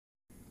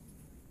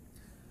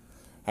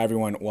Hi,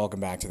 everyone.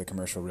 Welcome back to the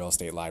Commercial Real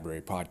Estate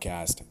Library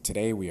podcast.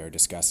 Today, we are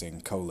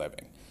discussing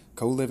co-living.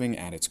 Co-living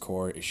at its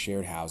core is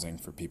shared housing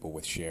for people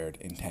with shared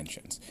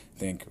intentions.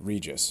 Think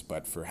Regus,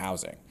 but for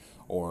housing,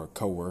 or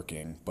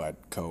co-working,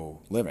 but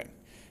co-living.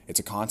 It's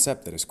a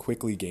concept that is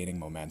quickly gaining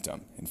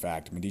momentum. In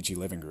fact, Medici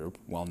Living Group,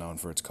 well known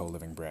for its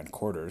co-living brand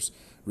Quarters,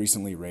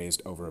 recently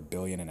raised over $1.5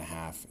 billion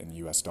in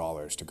US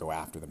dollars to go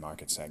after the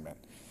market segment.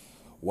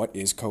 What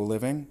is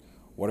co-living?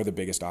 What are the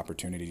biggest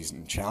opportunities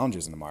and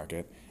challenges in the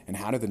market? And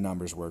how do the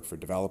numbers work for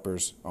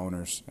developers,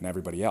 owners, and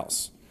everybody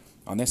else?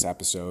 On this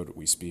episode,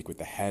 we speak with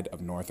the head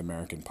of North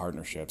American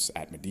partnerships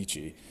at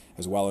Medici,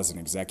 as well as an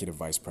executive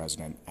vice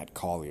president at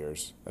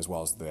Colliers, as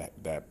well as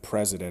the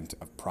president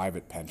of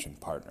private pension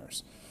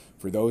partners.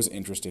 For those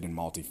interested in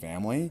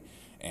multifamily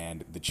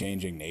and the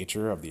changing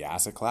nature of the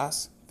asset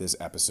class, this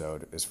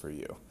episode is for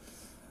you.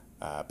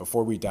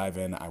 Before we dive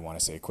in, I want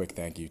to say a quick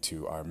thank you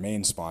to our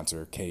main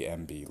sponsor,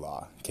 KMB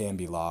Law.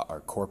 KMB Law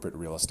are corporate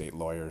real estate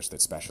lawyers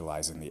that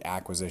specialize in the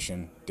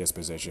acquisition,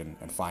 disposition,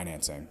 and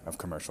financing of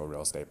commercial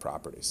real estate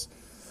properties.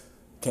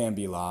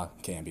 KMB Law,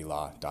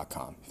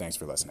 kmblaw.com. Thanks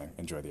for listening.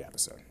 Enjoy the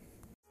episode.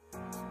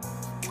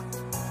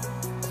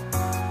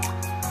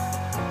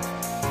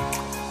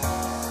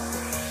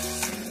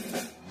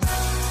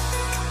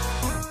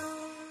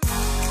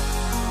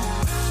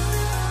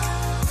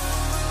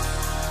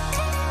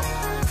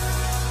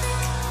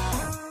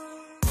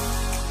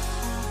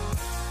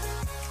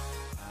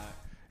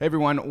 Hey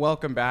everyone,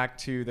 welcome back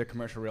to the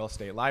Commercial Real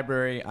Estate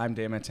Library. I'm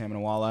Damon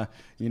Tamanawala.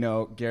 You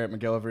know Garrett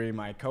McGillivray,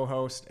 my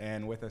co-host,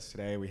 and with us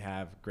today we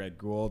have Greg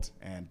Gould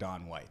and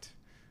Don White.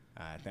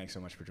 Thanks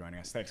so much for joining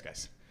us. Thanks,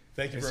 guys.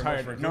 Thank you It's very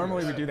hard. much for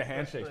Normally we do the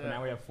handshakes, but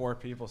now we have four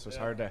people, so it's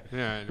hard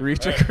to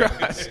reach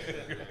across.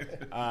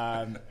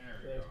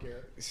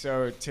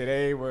 So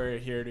today we're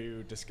here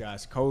to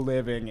discuss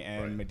co-living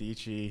and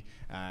Medici.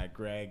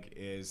 Greg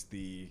is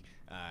the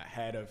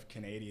head of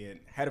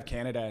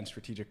Canada and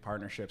strategic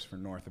partnerships for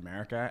North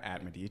America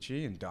at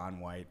Medici, and Don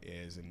White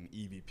is an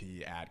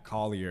EVP at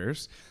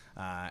Colliers,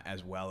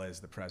 as well as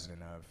the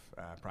president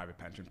of private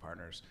pension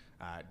partners.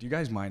 Do you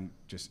guys mind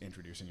just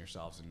introducing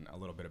yourselves and a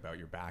little bit about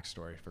your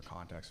backstory for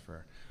context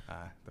for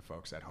the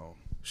folks at home?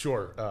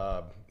 Sure.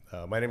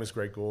 My name is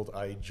Greg Gould.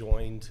 I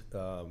joined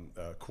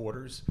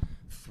Quarters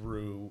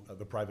through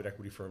the private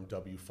equity firm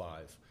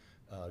W5.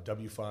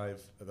 W5,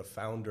 the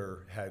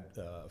founder had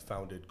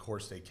founded Core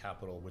State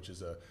Capital, which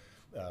is a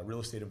real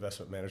estate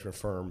investment management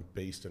firm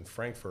based in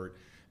Frankfurt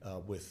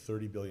with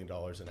 $30 billion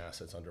in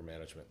assets under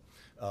management.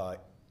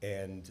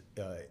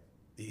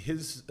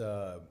 His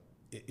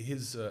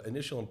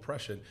initial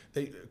impression,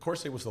 Core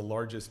State was the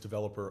largest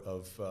developer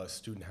of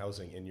student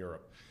housing in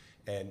Europe.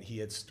 And he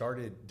had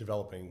started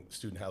developing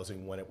student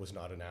housing when it was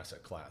not an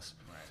asset class.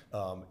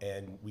 Right.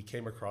 And we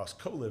came across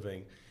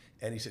co-living,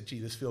 and he said, gee,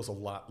 this feels a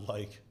lot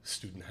like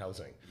student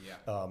housing.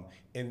 Yeah.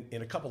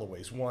 In a couple of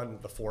ways. One,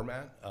 the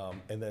format,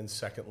 and then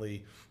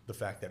secondly, the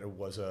fact that it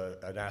was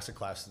an asset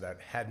class that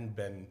hadn't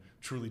been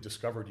truly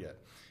discovered yet.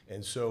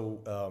 And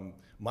so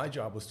my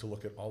job was to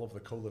look at all of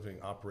the co-living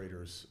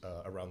operators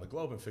around the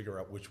globe and figure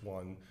out which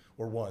one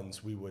or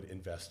ones we would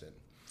invest in.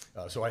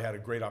 So I had a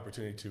great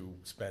opportunity to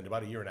spend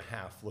about 1.5 years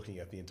looking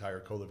at the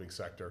entire co-living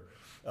sector,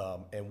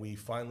 and we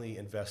finally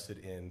invested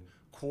in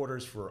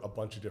Quarters for a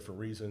bunch of different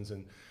reasons,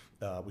 and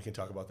we can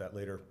talk about that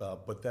later.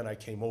 But then I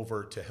came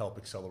over to help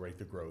accelerate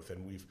the growth,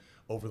 and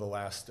over the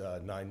last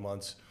 9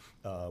 months,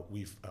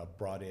 we've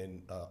brought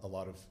in a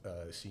lot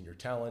of senior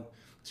talent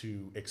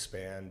to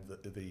expand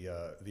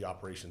the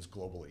operations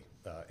globally.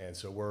 And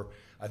so we're,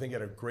 I think,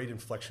 at a great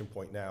inflection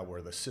point now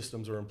where the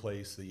systems are in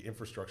place, the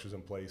infrastructure's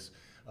in place,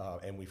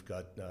 and we've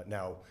got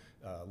now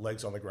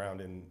legs on the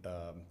ground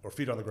or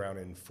feet on the ground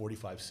in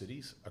 45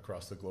 cities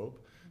across the globe.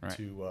 Right.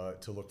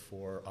 To look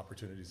for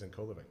opportunities in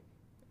co-living.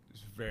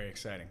 It's very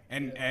exciting.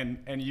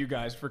 And you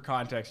guys, for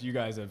context, you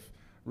guys have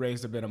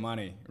raised a bit of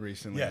money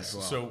recently. Yes, as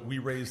well. So we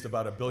raised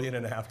about $1.5 billion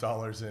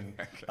in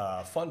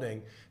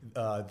funding.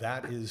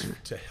 That is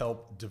to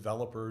help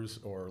developers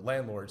or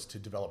landlords to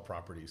develop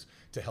properties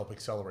to help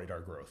accelerate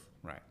our growth.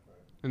 Right.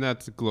 And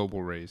that's a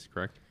global raise,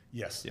 correct?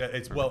 Yes. Yeah.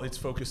 It's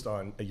focused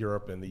on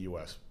Europe and the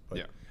U.S.,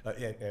 but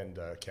and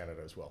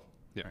Canada as well.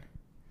 Yeah.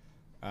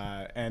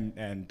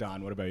 And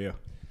Don, what about you?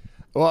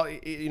 Well,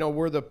 you know,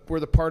 we're the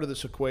part of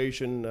this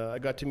equation. I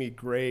got to meet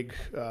Greg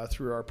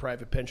through our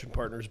private pension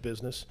partners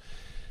business.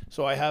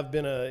 So I have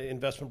been an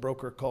investment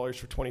broker at Colliers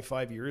for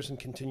 25 years and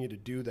continue to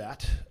do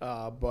that.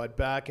 But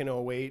back in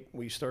 2008,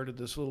 we started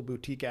this little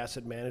boutique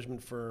asset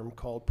management firm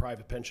called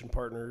Private Pension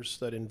Partners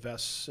that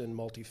invests in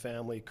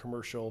multifamily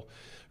commercial,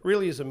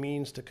 really as a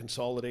means to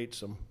consolidate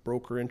some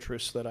broker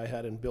interests that I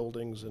had in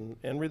buildings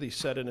and really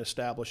set and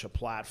establish a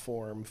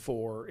platform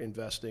for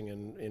investing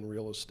in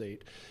real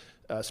estate.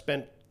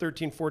 Spent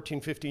 13,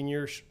 14, 15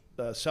 years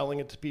selling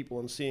it to people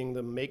and seeing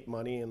them make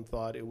money, and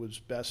thought it was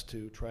best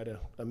to try to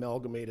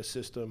amalgamate a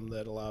system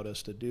that allowed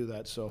us to do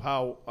that. So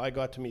how I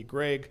got to meet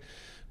Greg,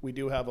 we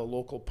do have a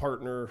local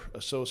partner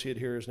associate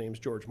here. His name's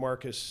George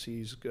Marcus.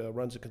 He's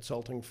runs a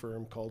consulting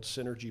firm called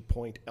Synergy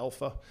Point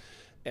Alpha.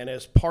 And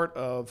as part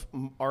of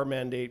our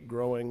mandate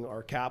growing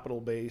our capital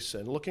base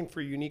and looking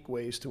for unique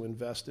ways to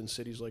invest in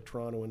cities like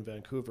Toronto and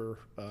Vancouver,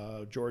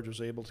 George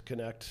was able to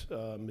connect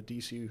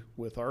Medici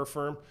with our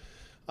firm.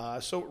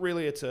 So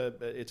really it's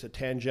a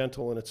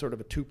tangential and it's sort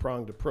of a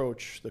two-pronged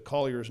approach. The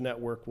Colliers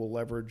network will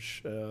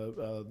leverage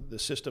the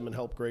system and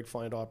help Greg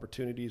find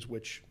opportunities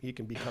which he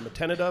can become a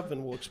tenant of,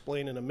 and we'll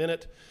explain in a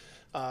minute.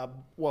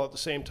 While at the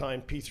same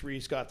time,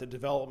 P3's got the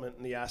development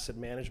and the asset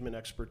management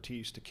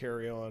expertise to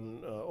carry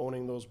on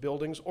owning those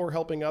buildings or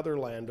helping other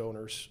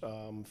landowners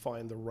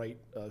find the right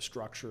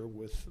structure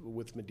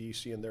with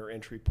Medici and their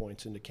entry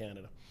points into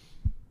Canada.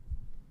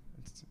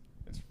 It's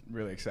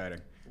really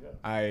exciting.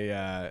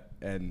 Yeah.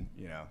 And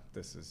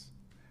this is,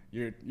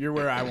 you're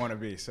where I want to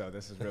be, so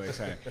this is really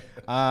exciting.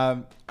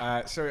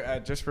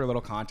 Just for a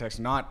little context,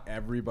 not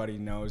everybody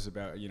knows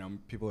about,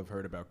 people have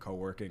heard about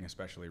co-working,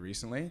 especially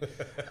recently.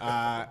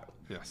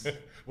 Yes.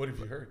 What have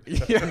you heard?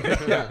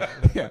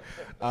 yeah.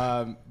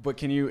 But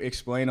can you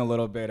explain a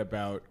little bit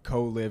about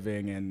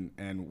co-living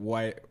and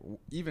why,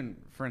 even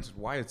for instance,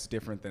 why it's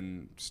different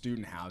than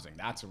student housing?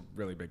 That's a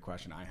really big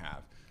question I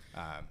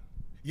have.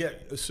 Yeah,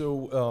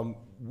 so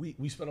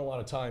we spent a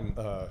lot of time,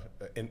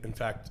 in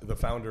fact, the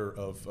founder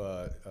of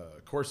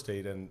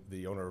CoreState and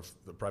the owner of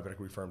the private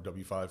equity firm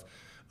W5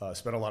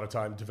 spent a lot of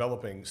time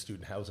developing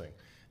student housing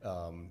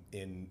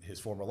in his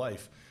former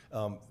life.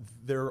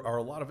 There are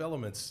a lot of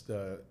elements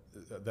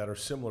that are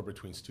similar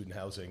between student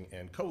housing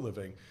and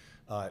co-living,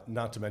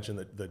 not to mention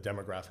that the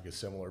demographic is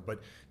similar, but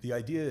the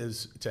idea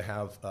is to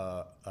have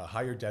a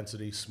higher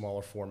density,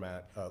 smaller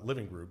format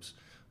living groups.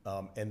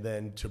 And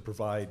then to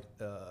provide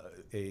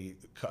a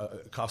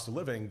cost of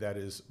living that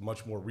is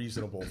much more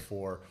reasonable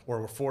or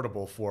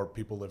affordable for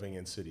people living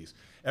in cities.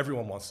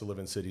 Everyone wants to live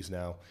in cities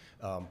now,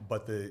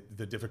 but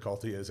the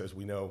difficulty is, as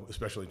we know,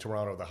 especially in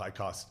Toronto, the high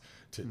cost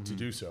to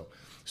do so.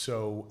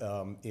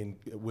 So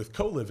with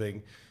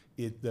co-living,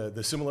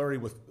 the similarity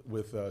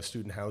with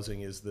student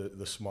housing is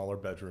the smaller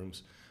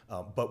bedrooms.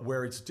 But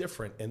where it's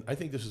different, and I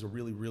think this is a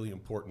really, really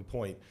important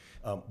point,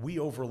 we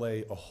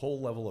overlay a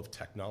whole level of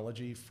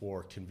technology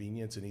for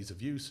convenience and ease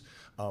of use,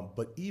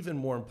 but even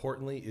more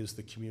importantly is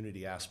the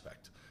community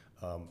aspect.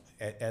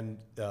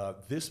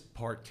 This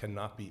part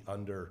cannot be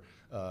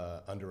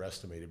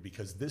underestimated,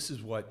 because this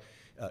is what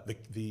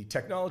the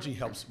technology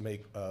helps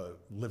make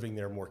living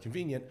there more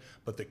convenient,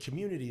 but the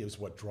community is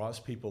what draws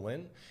people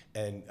in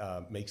and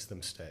makes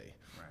them stay.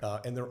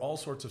 Right. And there are all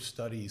sorts of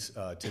studies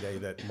today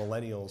that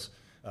millennials,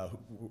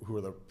 who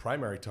are the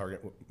primary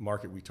target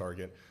market we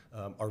target,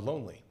 are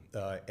lonely.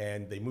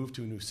 And they move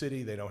to a new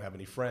city, they don't have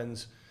any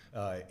friends,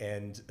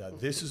 and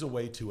this is a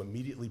way to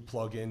immediately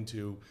plug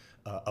into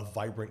a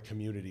vibrant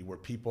community where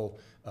people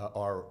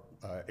are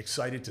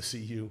excited to see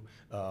you.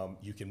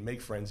 You can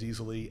make friends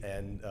easily,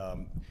 and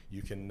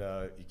you can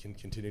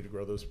continue to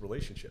grow those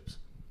relationships.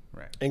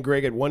 Right. And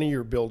Greg, at one of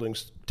your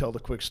buildings, tell the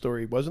quick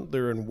story, wasn't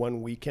there in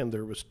one weekend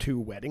there was 2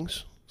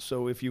 weddings?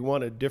 So if you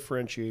want to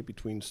differentiate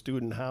between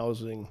student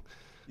housing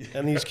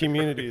and these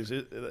communities,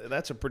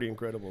 that's a pretty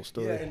incredible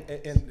story. Yeah,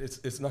 and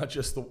it's not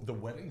just the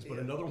weddings, but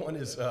another one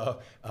is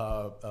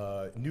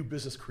new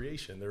business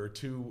creation. There are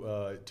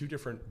two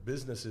different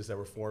businesses that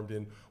were formed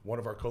in one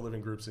of our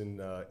co-living groups in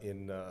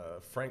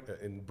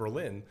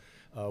Berlin,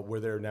 where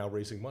they're now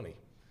raising money.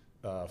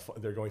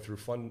 They're going through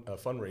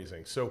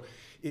fundraising. So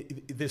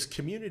this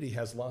community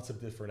has lots of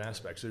different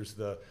aspects. There's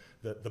the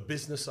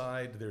business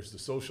side, there's the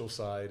social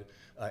side,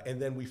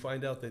 and then we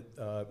find out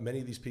that many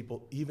of these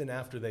people, even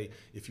after they,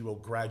 if you will,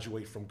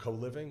 graduate from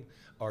co-living,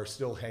 are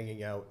still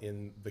hanging out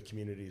in the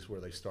communities where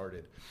they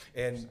started.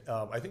 And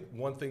I think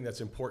one thing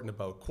that's important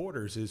about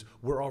Quarters is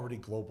we're already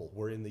global.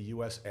 We're in the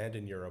US and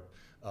in Europe,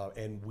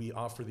 and we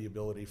offer the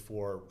ability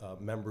for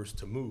members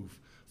to move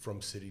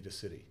from city to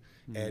city.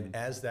 And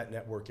as that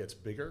network gets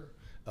bigger,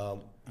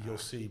 you'll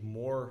see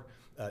more,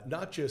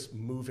 not just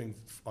moving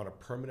on a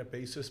permanent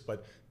basis,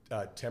 but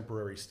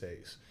temporary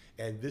stays.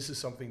 And this is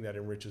something that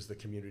enriches the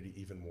community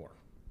even more.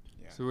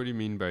 Yeah. So what do you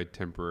mean by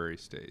temporary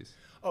stays?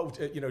 Oh,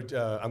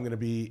 I'm going to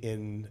be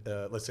in,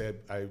 let's say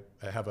I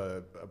have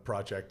a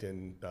project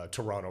in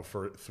Toronto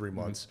for 3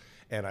 months,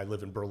 and I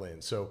live in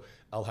Berlin. So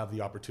I'll have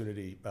the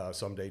opportunity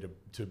someday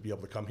to be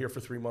able to come here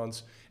for 3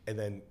 months and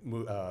then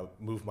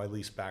move my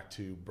lease back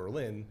to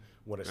Berlin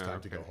when it's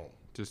time to go home.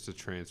 Just to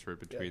transfer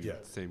between the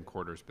same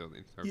quarters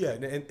buildings. Okay. Yeah,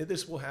 and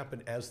this will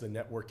happen as the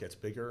network gets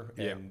bigger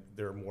and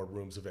there are more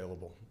rooms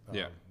available.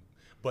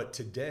 But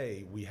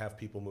today we have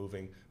people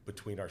moving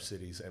between our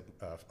cities and,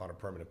 on a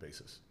permanent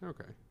basis.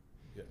 Okay.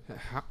 Yeah.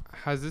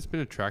 Has this been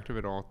attractive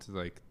at all to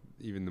like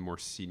even the more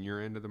senior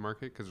end of the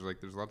market? Because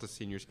there's lots of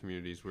seniors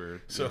communities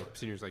where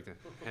seniors like to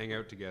hang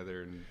out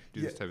together and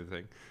do this type of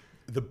thing.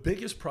 The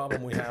biggest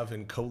problem we have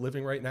in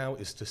co-living right now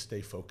is to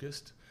stay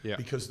focused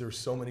because there's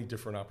so many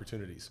different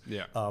opportunities.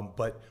 Yeah.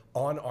 But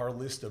on our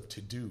list of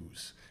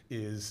to-dos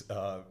is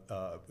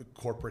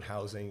corporate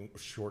housing,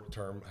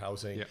 short-term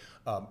housing,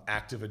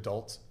 active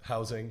adult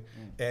housing,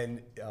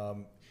 and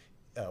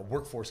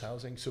workforce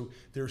housing. So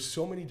there's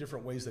so many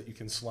different ways that you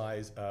can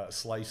slice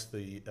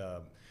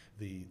the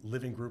the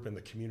living group and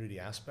the community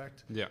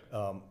aspect. Yeah.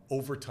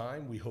 Over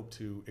time, we hope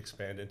to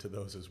expand into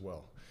those as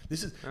well.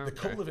 This is the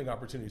co-living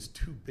opportunity is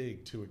too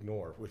big to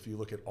ignore if you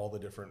look at all the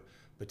different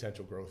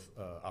potential growth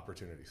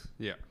opportunities.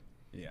 Yeah.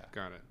 Yeah.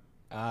 Got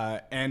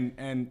it.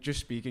 And just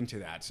speaking to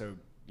that, so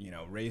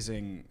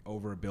raising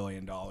over $1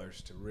 billion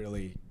to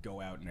really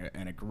go out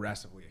and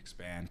aggressively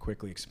expand,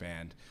 quickly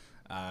expand.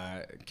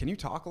 Can you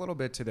talk a little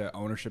bit to the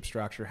ownership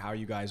structure, how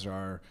you guys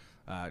are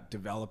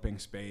developing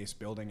space,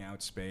 building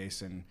out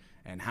space,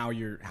 and how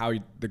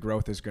the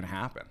growth is going to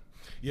happen?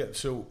 Yeah,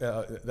 so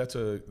that's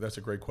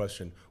a great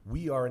question.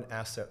 We are an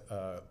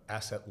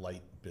asset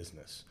light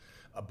business,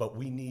 but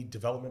we need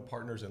development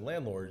partners and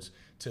landlords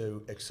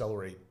to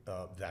accelerate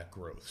that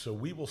growth. So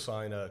we will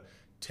sign a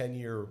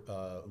 10-year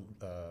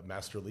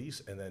master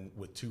lease, and then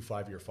with 2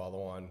 5-year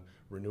follow-on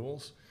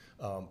renewals.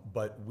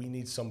 But we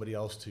need somebody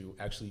else to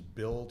actually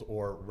build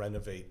or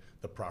renovate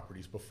the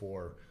properties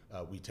before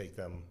we take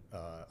them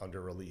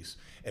under a lease.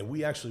 And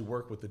we actually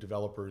work with the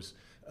developers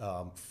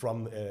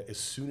from as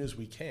soon as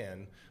we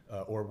can,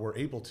 or we're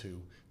able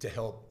to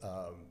help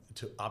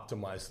to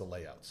optimize the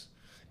layouts.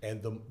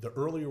 And the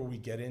earlier we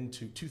get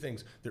into two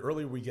things, the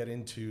earlier we get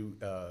into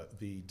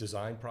the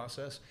design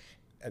process,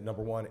 and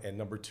number one, and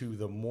number two,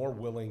 the more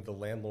willing the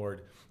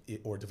landlord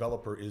or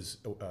developer is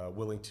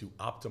willing to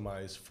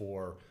optimize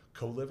for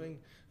co-living,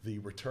 the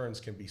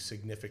returns can be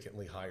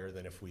significantly higher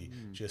than if we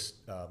just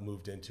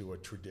moved into a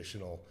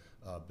traditional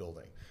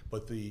building.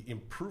 But the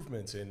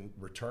improvements in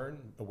return,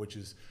 which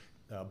is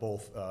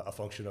both a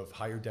function of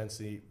higher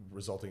density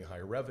resulting in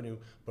higher revenue,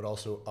 but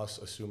also us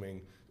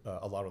assuming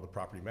a lot of the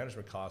property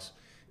management costs,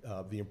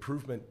 the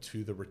improvement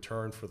to the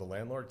return for the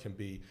landlord can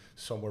be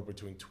somewhere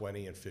between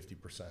 20 and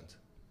 50%.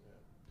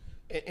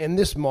 And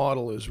this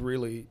model is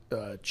really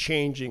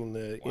changing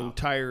the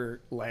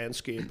entire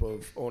landscape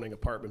of owning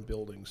apartment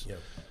buildings. Yeah.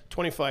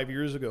 25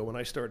 years ago, when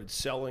I started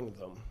selling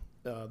them,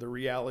 the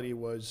reality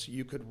was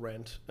you could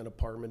rent an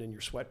apartment in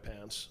your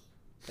sweatpants,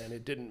 and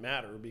it didn't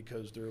matter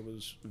because there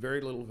was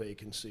very little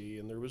vacancy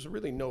and there was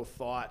really no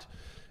thought.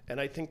 And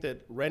I think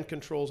that rent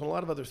controls and a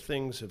lot of other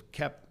things have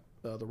kept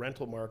the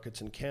rental markets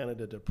in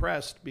Canada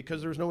depressed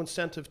because there's no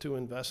incentive to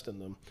invest in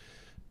them.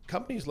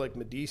 Companies like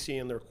Medici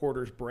and their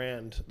Quarters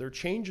brand, they're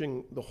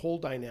changing the whole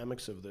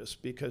dynamics of this,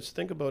 because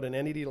think about an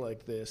entity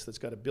like this that's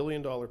got $1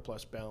 billion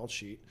plus balance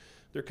sheet.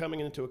 They're coming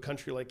into a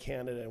country like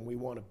Canada and we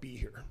want to be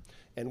here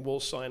and we'll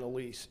sign a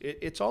lease.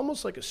 It's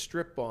almost like a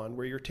strip bond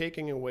where you're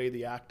taking away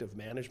the active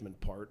management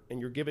part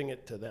and you're giving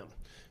it to them.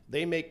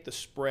 They make the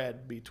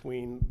spread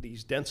between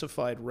these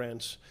densified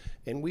rents,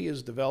 and we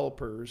as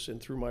developers,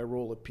 and through my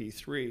role at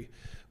P3,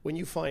 when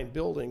you find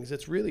buildings,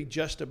 it's really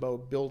just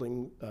about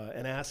building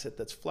an asset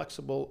that's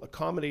flexible,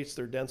 accommodates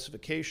their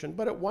densification,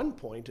 but at one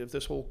point, if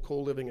this whole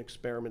co-living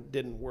experiment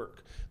didn't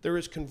work, there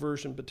is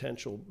conversion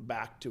potential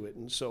back to it.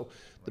 And so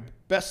the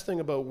best thing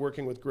about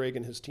working with Greg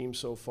and his team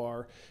so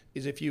far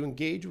is if you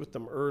engage with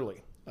them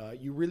early,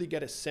 you really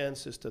get a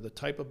sense as to the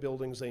type of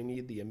buildings they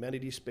need, the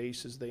amenity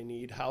spaces they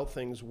need, how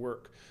things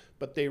work.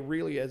 But they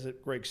really, as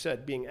Greg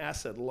said, being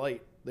asset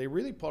light, they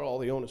really put all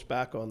the onus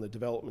back on the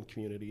development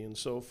community. And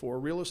so for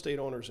real estate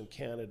owners in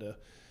Canada,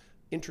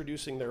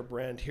 introducing their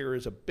brand here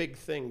is a big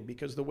thing,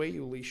 because the way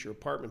you lease your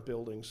apartment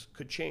buildings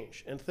could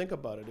change. And think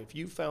about it, if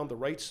you found the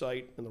right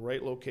site in the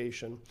right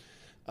location,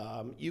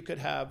 you could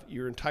have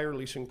your entire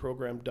leasing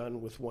program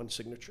done with one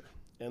signature.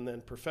 And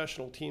then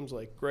professional teams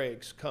like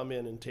Greg's come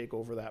in and take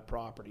over that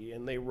property,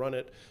 and they run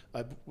it.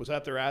 I was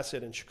at their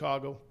asset in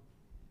Chicago.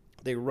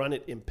 They run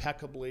it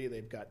impeccably.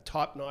 They've got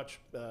top-notch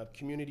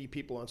community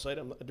people on site.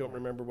 I don't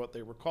remember what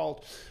they were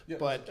called,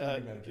 but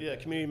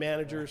community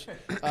managers.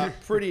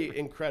 Pretty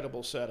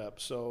incredible setup.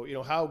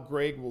 So, how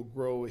Greg will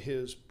grow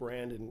his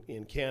brand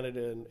in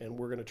Canada, and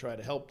we're going to try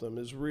to help them,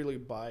 is really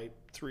by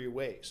 3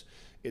 ways.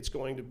 It's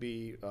going to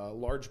be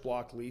large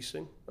block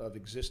leasing of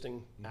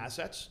existing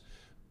assets.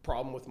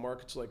 Problem with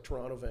markets like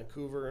Toronto,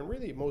 Vancouver, and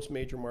really most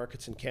major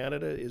markets in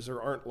Canada is there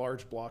aren't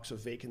large blocks of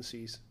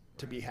vacancies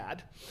to be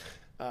had.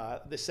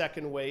 The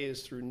second way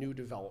is through new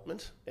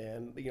development,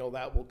 and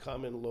that will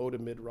come in low to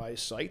mid-rise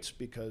sites,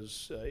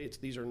 because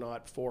these are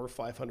not 400 or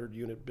 500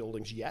 unit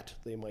buildings yet.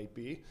 They might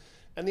be.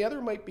 And the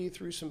other might be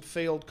through some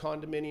failed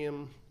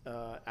condominium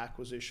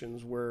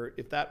acquisitions, where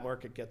if that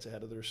market gets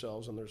ahead of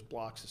themselves and there's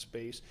blocks of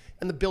space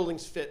and the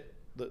buildings fit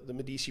the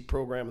Medici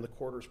program and the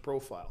Quarters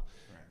profile,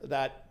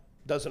 that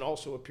doesn't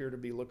also appear to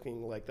be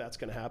looking like that's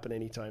going to happen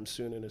anytime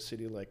soon in a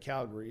city like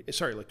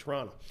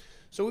Toronto.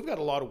 So we've got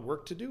a lot of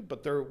work to do,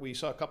 but we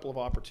saw a couple of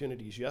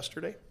opportunities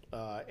yesterday,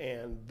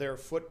 and their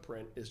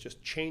footprint is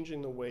just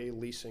changing the way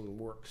leasing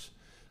works,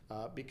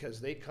 because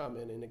they come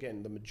in, and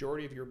again, the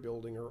majority of your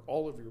building or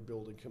all of your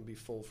building can be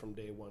full from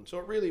day one.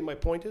 So my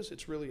point is,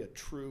 it's really a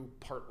true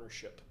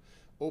partnership.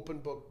 Open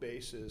book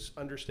basis,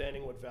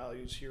 understanding what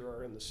values here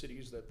are in the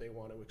cities that they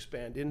want to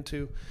expand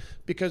into,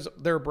 because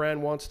their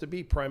brand wants to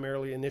be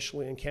primarily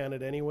initially in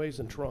Canada anyways,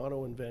 in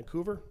Toronto and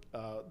Vancouver.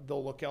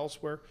 They'll look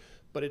elsewhere,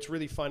 but it's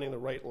really finding the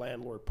right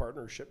landlord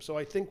partnership. So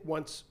I think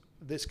once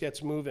this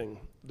gets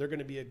moving, they're going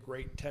to be a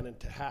great tenant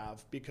to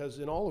have, because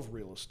in all of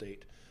real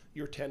estate,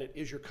 your tenant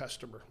is your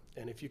customer.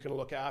 And if you can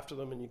look after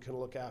them and you can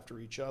look after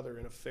each other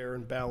in a fair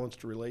and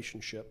balanced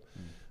relationship.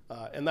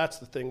 And that's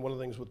the thing, one of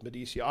the things with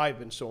Medici I've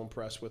been so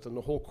impressed with, and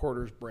the whole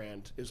Quarters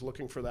brand is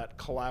looking for that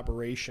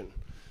collaboration,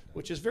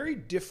 which is very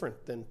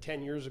different than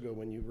 10 years ago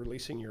when you were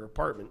leasing your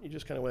apartment. You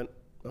just kind of went,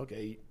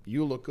 okay,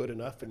 you look good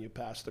enough and you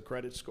pass the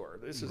credit score.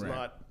 This is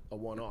not a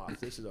one-off.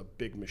 This is a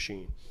big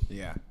machine.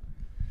 Yeah.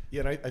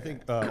 Yeah, and I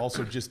think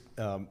also just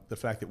the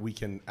fact that we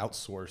can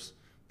outsource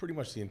pretty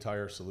much the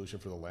entire solution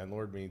for the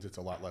landlord means it's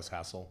a lot less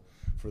hassle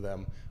for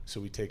them.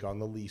 So we take on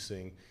the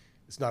leasing.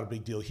 It's not a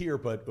big deal here,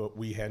 but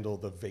we handle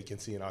the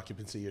vacancy and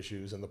occupancy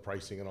issues and the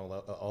pricing and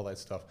all that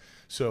stuff.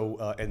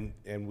 So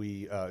and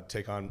we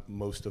take on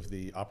most of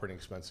the operating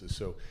expenses.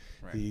 So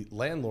the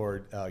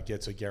landlord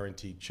gets a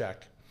guaranteed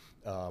check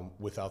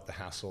without the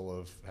hassle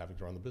of having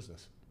to run the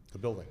business, the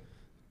building.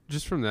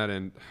 Just from that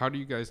end, how do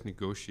you guys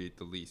negotiate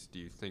the lease? Do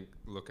you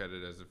look at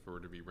it as if it were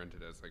to be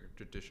rented as like a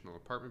traditional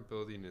apartment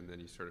building, and then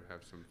you sort of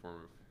have some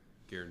form of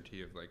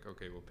guarantee of like,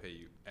 okay, we'll pay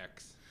you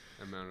X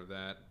amount of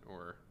that,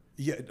 or?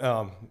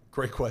 Yeah,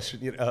 great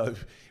question.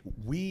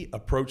 We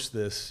approach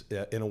this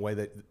in a way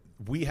that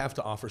we have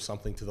to offer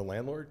something to the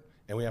landlord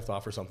and we have to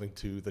offer something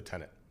to the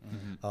tenant.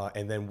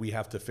 And then we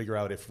have to figure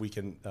out if we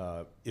can,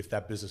 if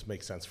that business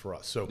makes sense for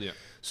us.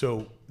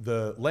 So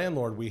the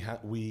landlord, we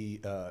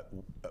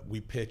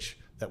pitch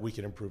that we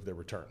can improve their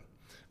return.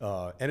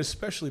 And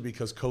especially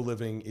because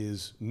co-living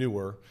is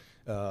newer,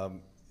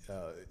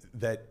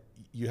 that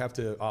you have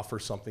to offer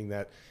something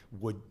that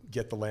would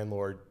get the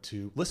landlord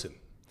to listen.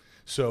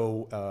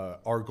 So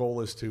our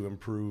goal is to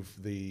improve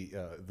the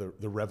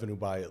revenue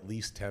by at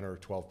least 10 or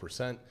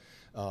 12%.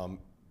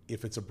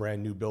 If it's a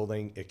brand new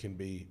building, it can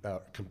be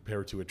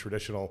compared to a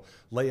traditional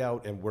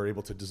layout, and we're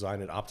able to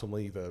design it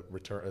optimally. The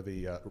return,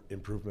 the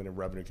improvement in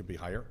revenue can be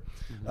higher.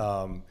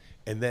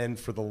 And then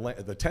for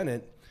the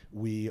tenant,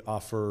 we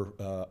offer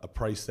a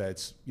price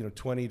that's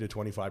 20 to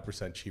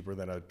 25% cheaper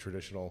than a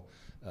traditional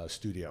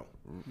studio.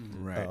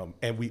 Right.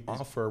 And we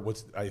offer,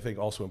 what's I think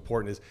also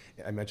important is,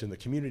 I mentioned the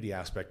community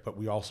aspect, but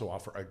we also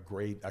offer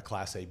a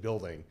Class A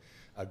building,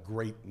 a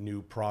great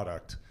new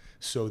product,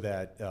 so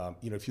that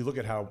if you look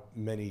at how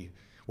many.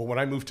 Well, when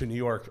I moved to New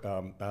York,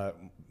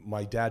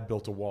 my dad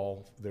built a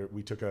wall.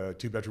 We took a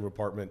 2-bedroom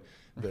apartment.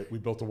 We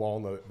built a wall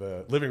in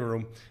the living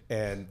room,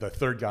 and the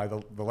third guy,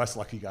 the less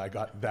lucky guy,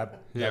 got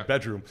that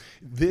bedroom.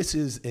 This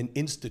is an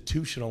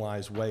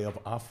institutionalized way of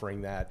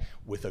offering that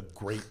with a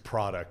great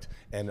product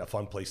and a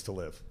fun place to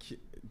live.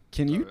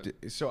 Can you?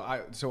 So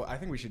I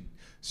think we should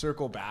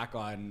circle back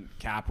on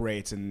cap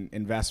rates and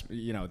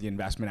the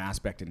investment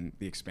aspect and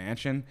the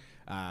expansion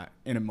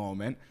in a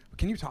moment.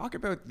 Can you talk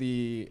about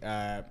the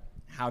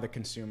how the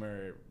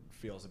consumer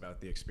feels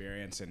about the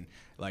experience, and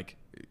like,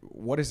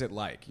 what is it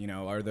like?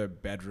 Are the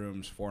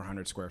bedrooms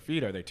 400 square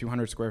feet? Are they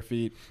 200 square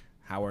feet?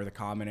 How are the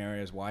common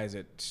areas? Why is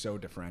it so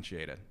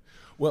differentiated?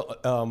 Well,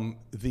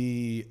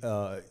 the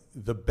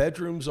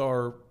bedrooms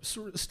are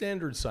sort of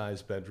standard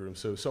size bedrooms,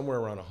 so somewhere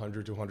around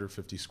 100 to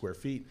 150 square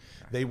feet.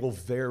 Okay. They will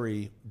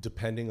vary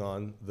depending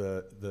on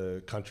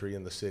the country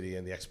and the city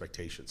and the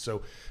expectations.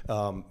 So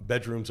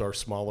bedrooms are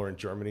smaller in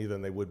Germany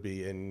than they would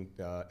be in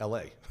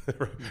LA,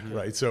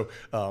 right? So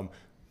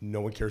no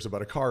one cares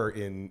about a car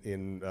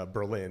in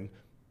Berlin.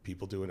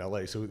 People do in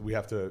LA, so we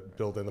have to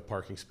build in the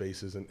parking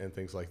spaces and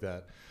things like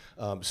that.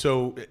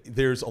 So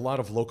there's a lot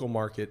of local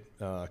market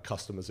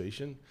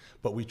customization,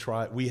 but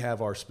we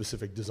have our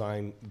specific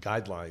design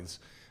guidelines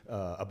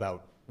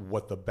about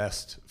what the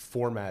best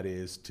format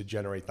is to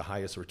generate the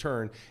highest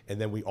return, and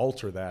then we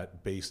alter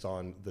that based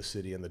on the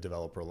city and the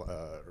developer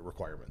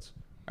requirements.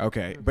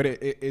 Okay, but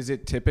is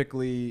it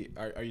typically,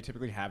 are you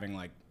typically having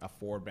like a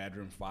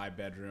 4-bedroom,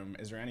 5-bedroom?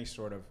 Is there any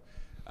sort of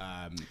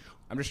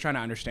I'm just trying to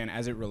understand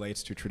as it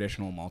relates to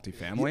traditional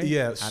multifamily.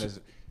 Yes. How does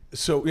it?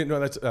 So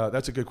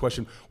that's a good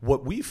question.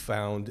 What we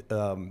found,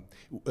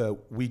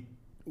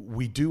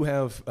 we do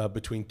have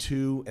between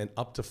 2 and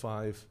up to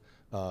 5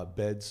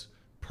 beds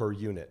per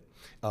unit,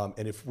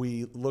 and if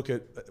we look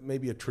at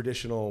maybe a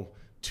traditional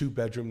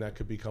 2-bedroom, that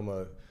could become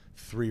a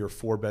 3 or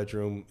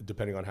 4-bedroom,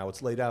 depending on how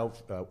it's laid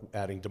out,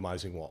 adding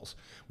demising walls.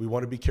 We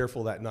want to be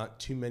careful that not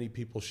too many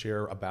people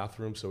share a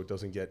bathroom, so it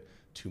doesn't get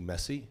too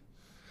messy.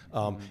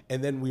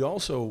 And then we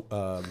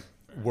also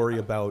worry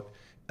about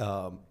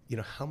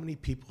how many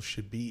people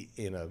should be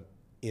in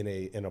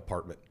an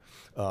apartment.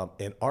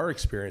 And our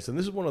experience, and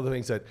this is one of the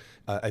things that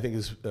I think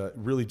is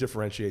really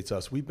differentiates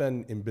us. We've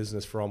been in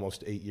business for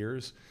almost 8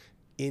 years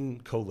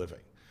in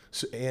co-living,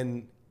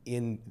 and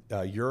in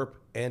Europe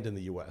and in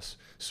the U.S.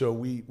 So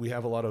we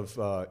have a lot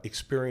of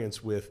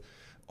experience with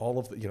all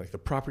of the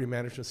property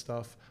management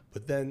stuff,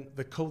 but then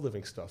the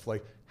co-living stuff,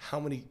 like how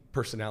many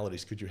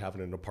personalities could you have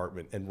in an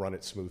apartment and run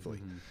it smoothly?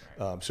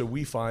 So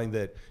we find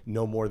that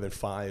no more than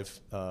 5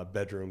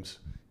 bedrooms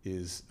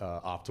is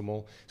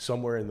optimal.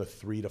 Somewhere in the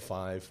 3 to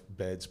 5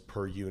 beds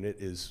per unit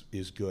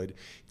is good.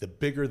 The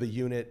bigger the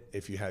unit,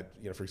 if you had,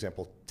 for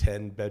example,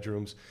 10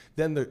 bedrooms,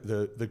 then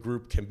the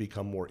group can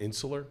become more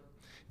insular.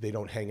 they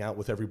don't hang out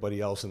with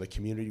everybody else in the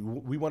community.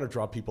 We want to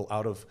draw people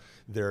out of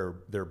their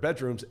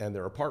bedrooms and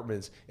their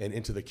apartments and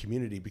into the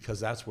community, because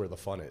that's where the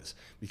fun is.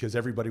 Because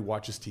everybody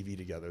watches TV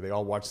together. They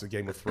all watch the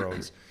Game of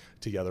Thrones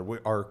together.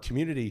 Our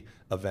community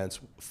events,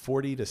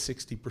 40 to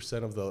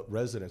 60% of the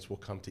residents will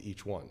come to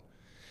each one.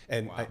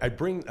 And wow. I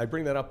bring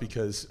that up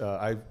because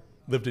I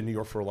lived in New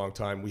York for a long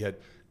time. We had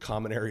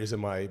common areas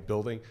in my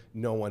building.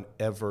 No one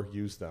ever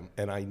used them,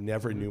 and I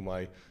never knew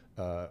my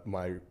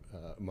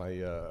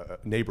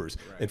neighbors.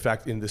 Right. In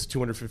fact, in this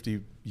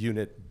 250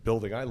 unit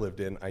building I lived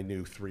in, I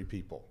knew 3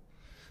 people.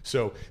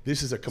 So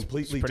this is a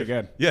completely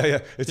different.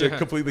 It's a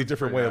completely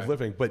different way of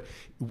living. But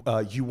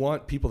you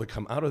want people to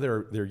come out of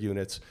their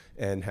units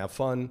and have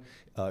fun.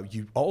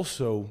 You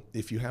also,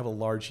 if you have a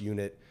large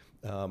unit,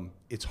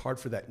 it's hard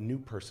for that new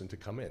person to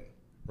come in,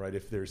 right?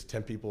 If there's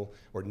 10 people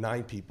or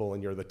 9 people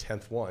and you're the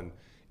 10th one,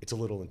 it's a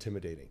little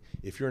intimidating.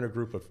 If you're in a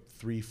group of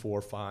 3,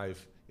 4,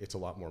 5, it's a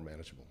lot more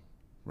manageable.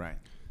 Right.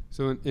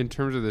 So in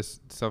terms of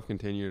this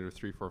self-contained unit of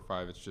 3, 4,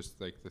 5, it's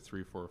just like the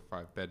 3, 4,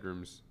 5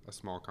 bedrooms, a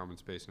small common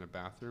space, and a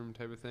bathroom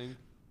type of thing?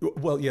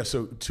 Well, yeah,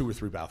 so 2 or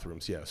 3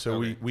 bathrooms, yeah.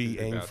 So okay. we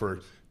aim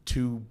for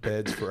 2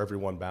 beds for every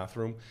 1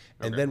 bathroom,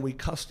 and then we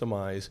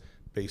customize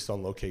based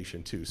on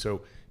location too.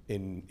 So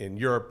in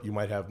Europe, you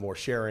might have more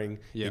sharing.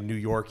 Yep. In New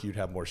York, you'd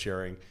have more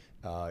sharing.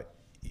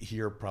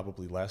 Here,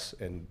 probably less,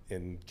 and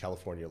in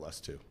California, less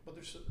too. But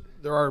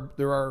there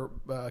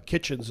are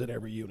kitchens in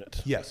every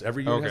unit. Yes,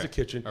 every unit has a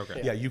kitchen.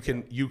 Okay. Yeah, you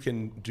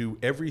can do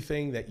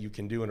everything that you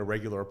can do in a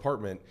regular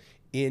apartment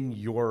in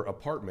your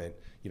apartment.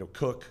 You know,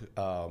 cook,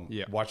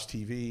 watch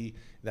TV,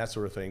 that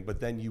sort of thing. But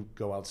then you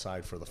go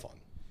outside for the fun.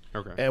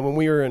 Okay. And when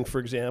we were in, for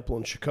example,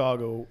 in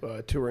Chicago,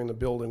 touring the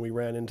building, we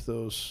ran into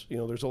those. You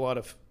know, there's a lot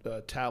of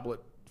tablet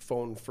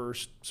phone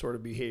first sort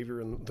of behavior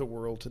in the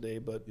world today,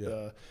 but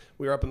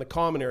we were up in the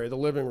common area, the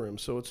living room.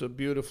 So it's a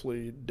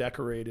beautifully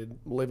decorated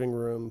living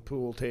room,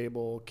 pool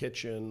table,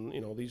 kitchen. You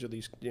know, these are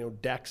these,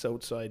 decks,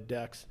 outside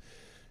decks.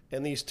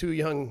 And these 2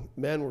 young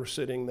men were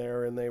sitting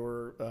there, and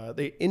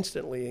they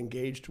instantly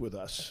engaged with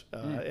us.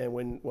 And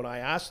when I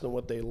asked them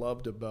what they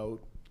loved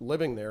about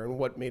living there and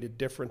what made it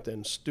different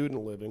than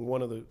student living,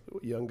 one of the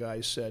young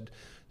guys said,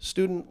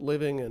 student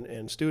living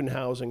and student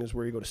housing is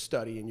where you go to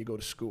study and you go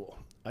to school.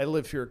 I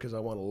live here because I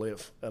want to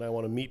live, and I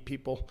want to meet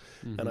people,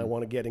 and I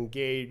want to get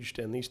engaged.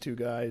 And these 2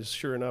 guys,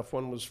 sure enough,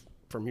 one was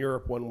from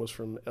Europe, one was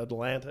from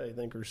Atlanta, I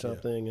think, or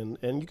something. Yeah.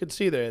 And you could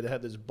see they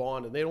had this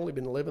bond, and they'd only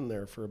been living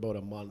there for about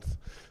a month.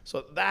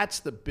 So that's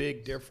the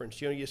big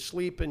difference. You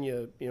sleep and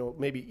you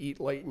maybe eat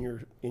light in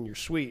your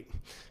suite,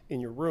 in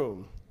your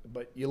room,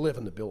 but you live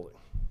in the building.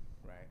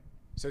 Right.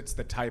 So it's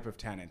the type of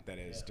tenant that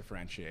is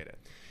differentiated.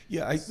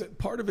 Yeah,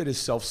 part of it is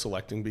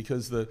self-selecting,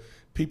 because the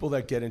people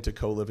that get into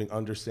co-living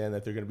understand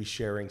that they're going to be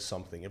sharing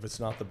something. If it's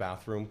not the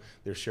bathroom,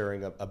 they're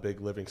sharing a big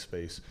living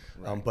space.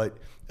 Right. But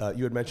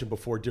you had mentioned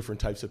before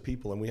different types of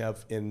people, and we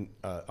have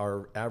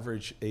our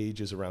average age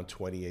is around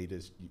 28,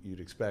 as you'd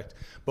expect.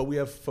 But we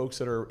have folks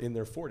that are in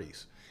their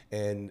 40s,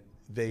 and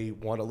they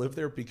want to live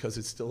there because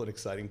it's still an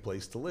exciting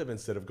place to live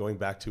instead of going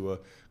back to a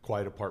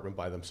quiet apartment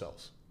by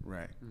themselves.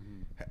 Right.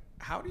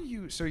 How do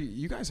you? So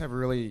you guys have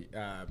really.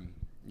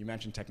 You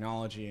mentioned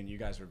technology, and you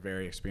guys are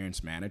very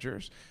experienced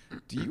managers.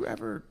 Do you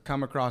ever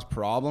come across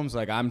problems?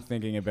 Like, I'm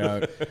thinking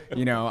about,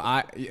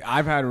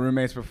 I've had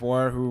roommates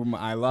before whom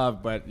I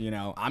love, but,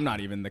 I'm not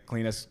even the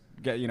cleanest.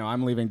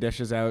 I'm leaving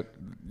dishes out.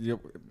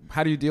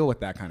 How do you deal with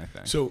that kind of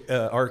thing? So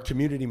our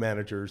community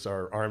managers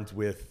are armed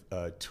with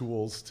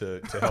tools to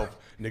help,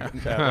 when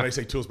I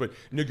say tools, but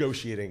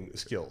negotiating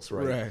skills,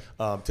 right?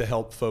 To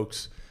help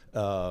folks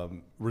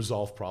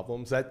resolve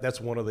problems.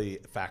 That's one of the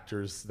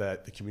factors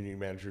that the community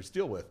managers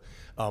deal with.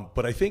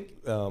 But I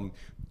think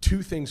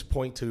 2 things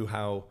point to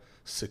how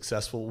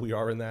successful we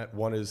are in that.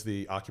 One is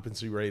the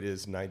occupancy rate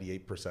is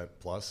 98%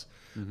 plus.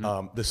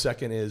 The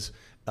second is,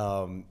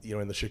 in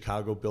the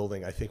Chicago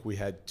building, I think we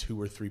had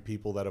 2 or 3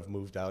 people that have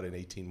moved out in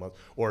 18 months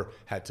or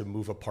had to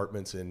move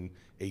apartments in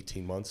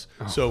 18 months.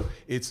 Oh. So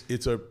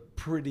it's a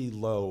pretty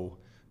low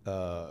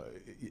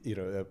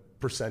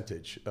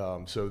percentage.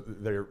 So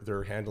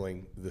they're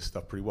handling this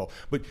stuff pretty well.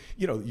 But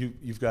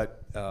you've got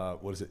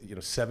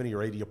 70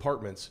 or 80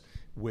 apartments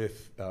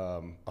with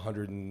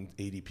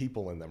 180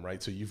 people in them,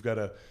 right? So you've got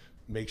to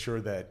make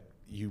sure that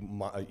you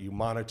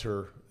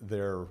monitor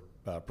their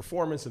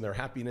performance and their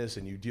happiness,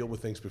 and you deal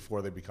with things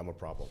before they become a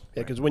problem.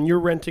 Yeah, because when you're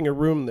renting a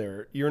room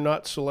there, you're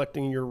not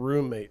selecting your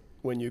roommate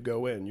when you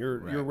go in. You're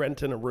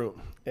renting a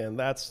room, and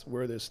that's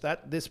where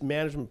this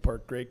management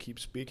part Greg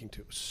keeps speaking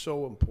to is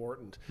so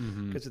important,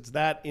 because it's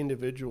that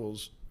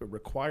individual's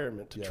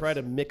requirement to try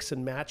to mix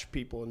and match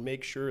people and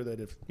make sure that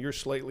if you're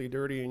slightly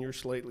dirty and you're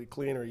slightly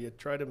cleaner, you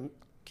try to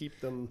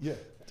keep them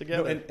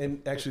together. No,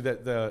 and actually,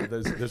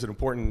 there's an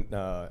important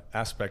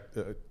aspect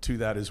to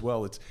that as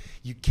well. It's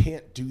you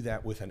can't do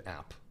that with an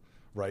app,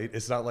 right?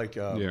 It's not like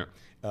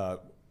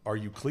are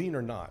you clean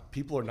or not?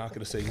 People are not going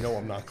to say, no,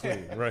 I'm not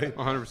clean, right?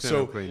 100%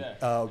 so, I'm clean.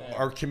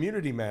 Our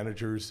community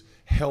managers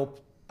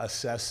help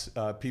assess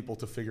people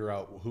to figure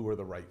out who are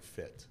the right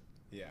fit.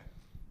 Yeah.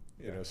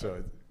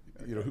 So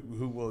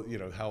who will,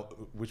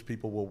 which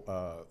people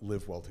will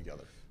live well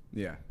together.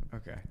 Yeah.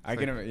 Okay. I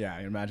can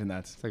imagine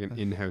that's It's like an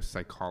in-house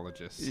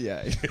psychologist.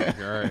 yeah. Like,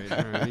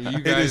 all right.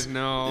 You guys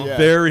know. Yeah.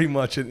 Very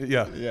much,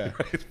 Yeah.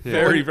 right?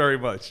 Very, very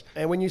much.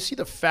 And when you see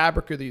the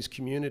fabric of these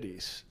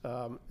communities,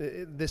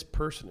 this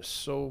person is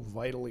so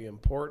vitally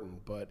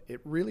important, but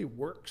it really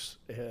works.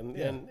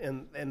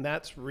 And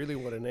that's really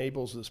what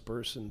enables this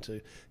person to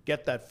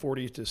get that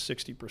 40 to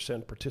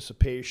 60%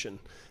 participation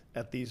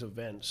at these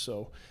events.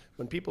 So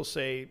when people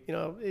say,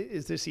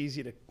 is this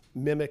easy to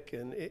mimic,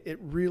 and it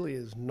really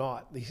is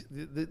not.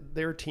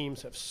 Their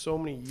teams have so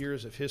many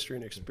years of history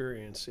and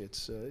experience.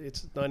 It's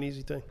not an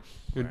easy thing.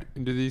 And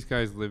do these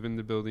guys live in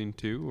the building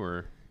too,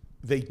 or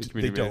They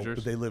community don't, managers?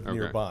 but they live Okay.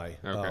 nearby.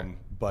 Okay.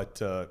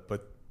 But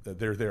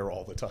they're there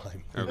all the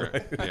time.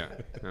 Okay. Yeah.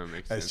 That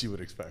makes sense. As you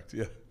would expect.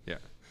 Yeah. Yeah.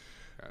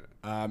 Got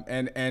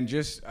it.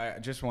 I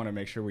just want to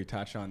make sure we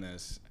touch on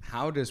this.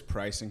 How does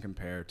pricing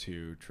compare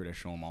to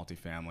traditional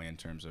multifamily in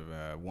terms of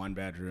a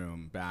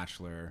 1-bedroom,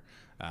 bachelor?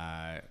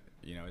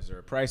 Is there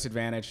a price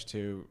advantage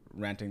to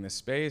renting this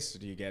space?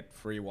 Do you get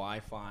free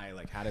Wi-Fi?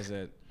 Like, how does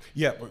it?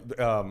 Yeah,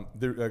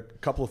 there are a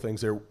couple of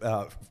things there.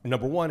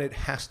 Number one, it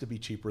has to be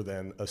cheaper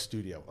than a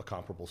studio, a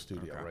comparable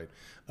studio, Okay.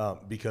 right?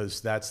 Because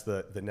that's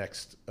the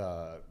next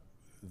the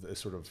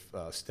sort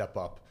of step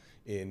up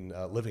in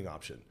living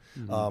option.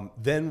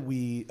 Then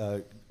we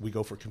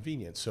go for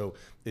convenience. So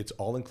it's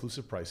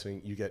all-inclusive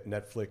pricing. You get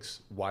Netflix,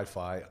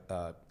 Wi-Fi,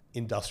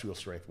 industrial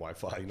strength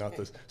Wi-Fi, not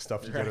the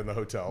stuff you get in the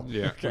hotel.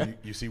 Yeah. Where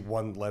you see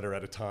one letter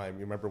at a time.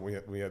 You remember we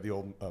had the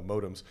old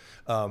modems.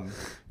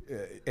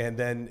 And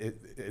then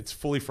it's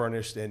fully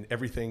furnished, and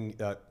everything,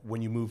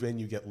 when you move in,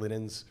 you get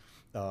linens.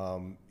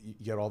 You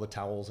get all the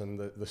towels and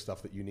the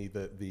stuff that you need.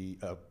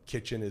 The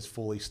kitchen is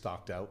fully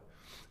stocked out.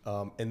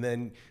 And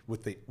then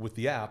with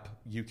the app,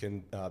 you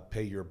can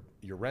pay your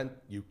rent.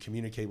 You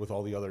communicate with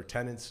all the other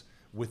tenants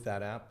with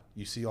that app.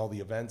 You see all the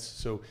events.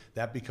 So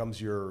that becomes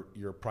your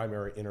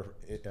primary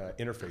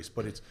interface.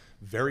 But it's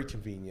very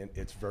convenient.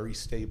 It's very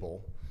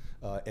stable.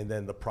 And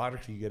then the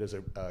product you get is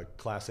a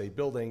Class A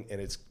building, and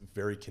it's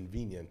very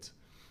convenient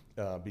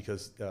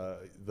because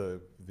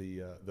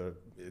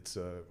it's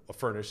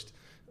furnished.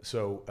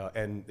 So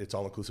and it's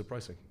all-inclusive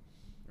pricing.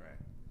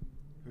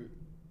 Right.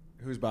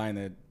 Who's buying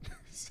the?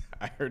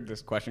 I heard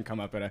this question come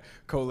up at a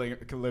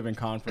co-living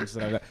conference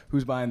that I was at.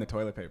 Who's buying the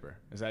toilet paper?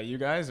 Is that you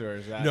guys, or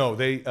is that? No,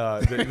 okay.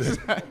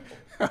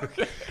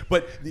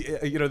 But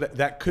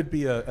that could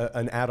be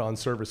an add-on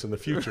service in the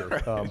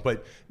future. Right.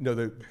 But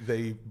no,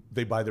 they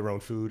buy their own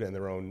food and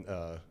their own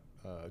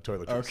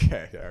toiletries.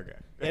 Okay. Yeah. Okay.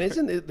 And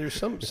isn't it, there's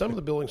some of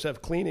the buildings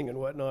have cleaning and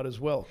whatnot as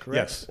well,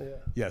 correct? Yes. Yeah.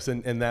 Yes,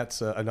 and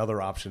that's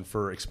another option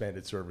for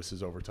expanded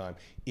services over time,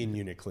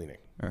 in-unit cleaning.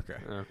 Okay.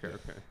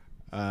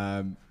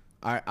 Okay.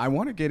 I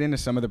want to get into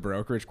some of the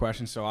brokerage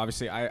questions. So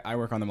obviously, I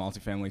work on the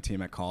multifamily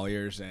team at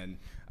Colliers, and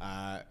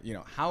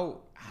how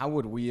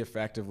would we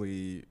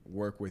effectively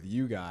work with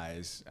you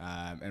guys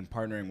and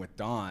partnering with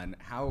Don?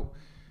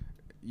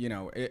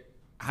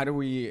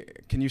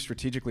 Can you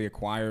strategically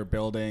acquire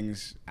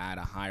buildings at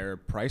a higher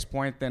price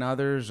point than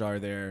others? Are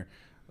there,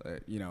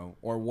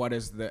 or what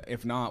is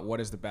what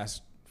is the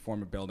best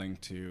form of building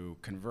to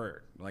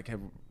convert? Like,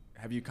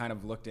 have you kind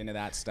of looked into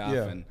that stuff?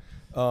 Yeah.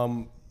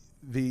 And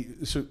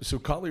So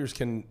Colliers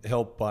can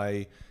help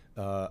by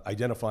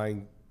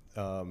identifying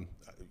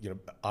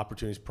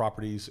opportunities,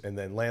 properties, and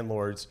then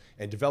landlords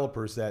and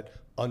developers that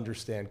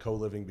understand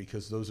co-living,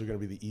 because those are going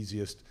to be the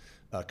easiest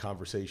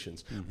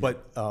conversations. Mm-hmm.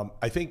 But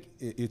I think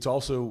it's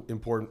also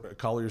important.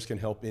 Colliers can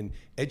help in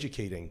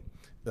educating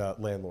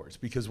landlords,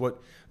 because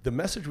the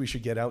message we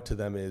should get out to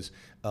them is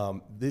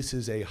this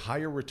is a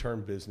higher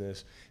return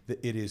business, that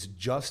it is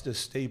just as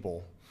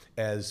stable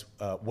as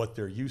what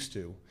they're used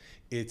to.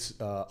 It's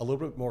a little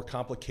bit more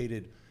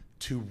complicated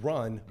to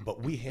run,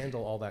 but we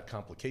handle all that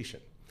complication.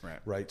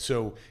 Right.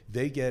 So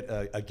they get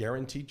a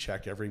guaranteed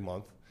check every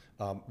month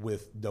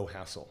with no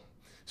hassle.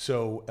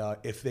 So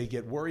if they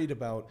get worried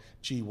about,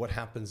 what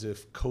happens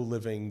if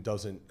co-living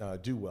doesn't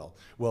do well?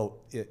 Well,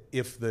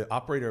 if the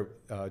operator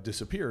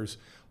disappears,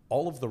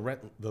 all of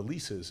the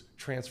leases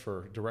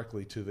transfer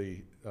directly to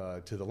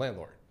the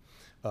landlord.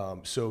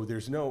 So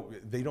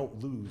they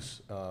don't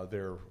lose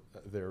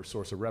their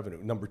source of revenue.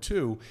 Number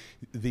two,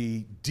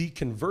 the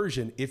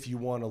deconversion, if you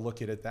want to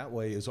look at it that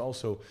way, is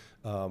also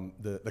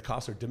the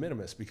costs are de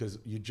minimis, because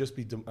you'd just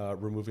be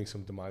removing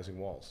some demising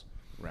walls.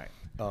 right.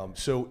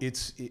 So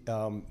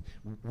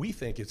we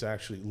think it's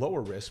actually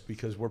lower risk,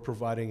 because we're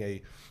providing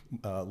a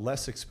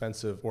less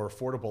expensive or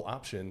affordable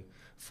option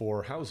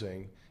for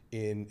housing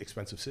in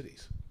expensive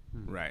cities.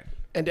 Right.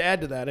 And to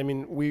add to that, I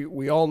mean,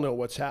 we all know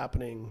what's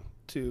happening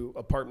to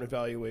apartment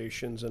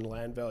valuations and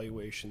land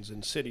valuations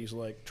in cities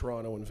like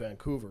Toronto and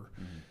Vancouver.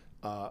 Mm-hmm.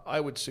 I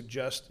would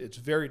suggest it's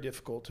very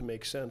difficult to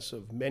make sense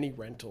of many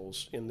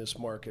rentals in this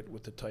market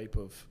with the type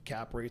of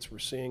cap rates we're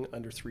seeing,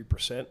 under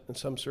 3% in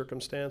some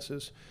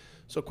circumstances.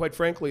 So quite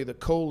frankly, the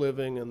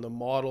co-living and the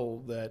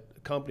model that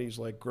companies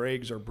like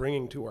Greg's are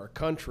bringing to our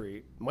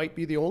country might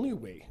be the only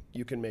way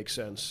you can make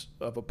sense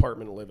of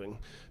apartment living,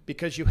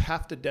 because you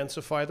have to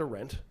densify the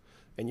rent.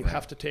 and you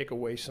have to take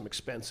away some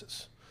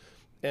expenses.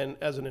 And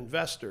as an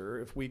investor,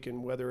 if we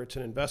can, whether it's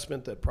an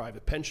investment that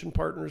Private Pension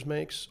Partners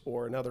makes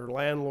or another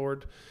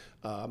landlord,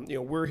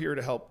 we're here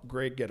to help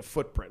Greg get a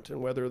footprint.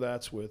 And whether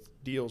that's with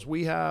deals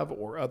we have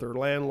or other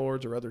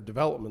landlords or other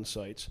development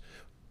sites,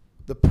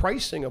 the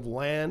pricing of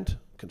land,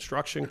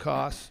 construction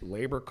costs,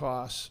 labor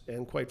costs,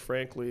 and quite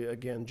frankly,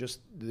 again, just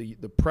the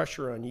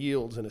pressure on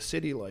yields in a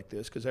city like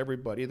this, because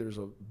there's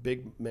a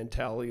big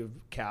mentality of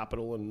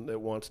capital and that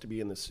wants to be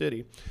in the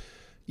city.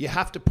 You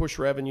have to push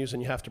revenues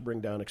and you have to bring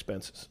down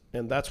expenses.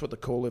 And that's what the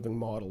co-living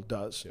model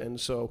does. Yeah. And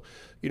so,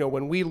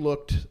 when we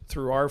looked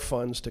through our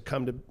funds to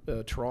come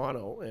to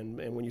Toronto,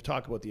 and when you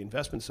talk about the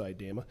investment side,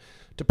 Dama,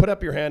 to put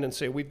up your hand and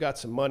say, we've got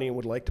some money and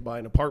would like to buy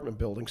an apartment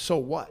building, so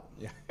what?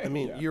 Yeah. I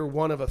mean, you're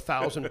one of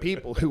 1,000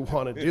 people who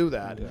want to do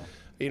that.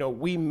 Yeah.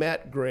 We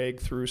met Greg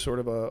through sort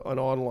of an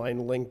online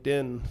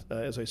LinkedIn,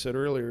 as I said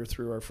earlier,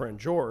 through our friend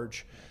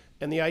George.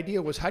 And the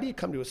idea was, how do you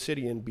come to a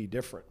city and be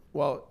different?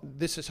 Well,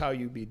 this is how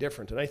you be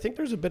different. And I think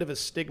there's a bit of a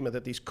stigma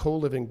that these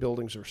co-living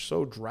buildings are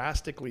so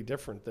drastically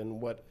different than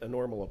what a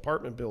normal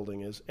apartment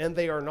building is, and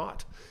they are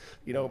not.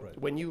 Right.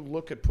 When you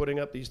look at putting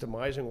up these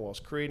demising walls,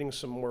 creating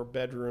some more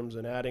bedrooms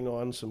and adding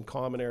on some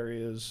common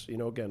areas,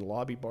 again,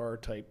 lobby bar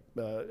type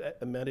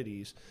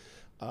amenities,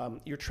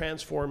 you're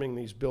transforming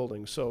these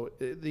buildings. So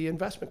the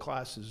investment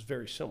class is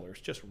very similar. It's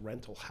just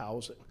rental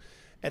housing.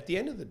 At the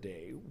end of the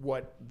day,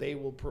 what they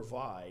will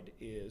provide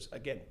is,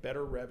 again,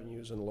 better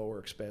revenues and lower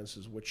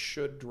expenses, which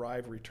should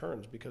drive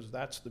returns, because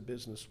that's the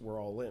business we're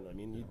all in. I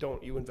mean,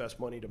 you invest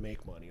money to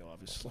make money,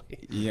 obviously.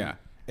 Yeah.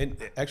 And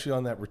actually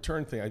on that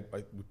return thing, I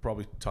we'll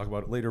probably talk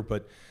about it later,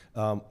 but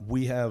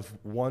we have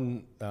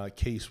one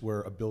case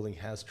where a building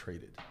has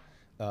traded.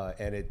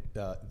 And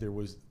there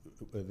was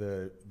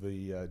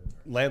the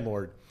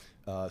landlord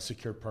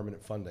secured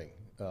permanent funding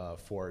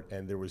for it,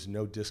 and there was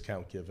no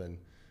discount given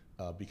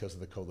because of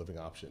the co-living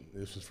option.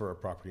 This was for a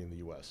property in the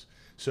U.S.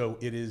 So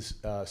it is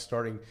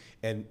starting,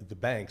 and the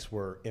banks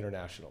were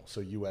international,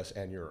 so U.S.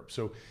 and Europe.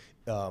 So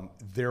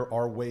there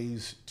are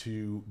ways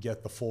to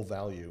get the full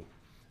value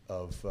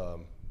of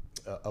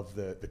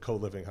the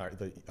co-living,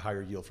 the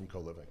higher yield from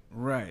co-living.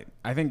 Right.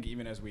 I think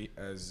even as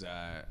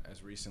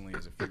recently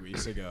as a few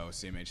weeks ago,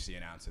 CMHC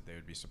announced that they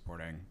would be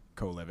supporting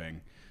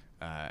co-living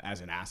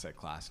as an asset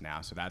class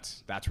now. So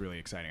that's really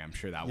exciting. I'm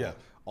sure that will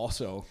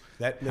also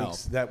help.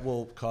 That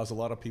will cause a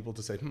lot of people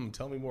to say,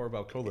 tell me more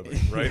about co-living,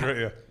 right?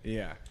 Right.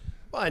 Yeah.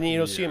 Well, and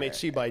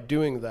CMHC, by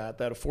doing that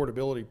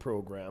affordability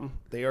program,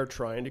 they are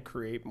trying to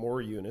create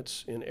more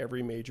units in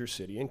every major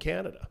city in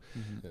Canada.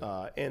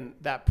 Mm-hmm. And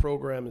that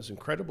program is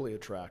incredibly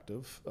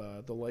attractive.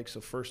 The likes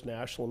of First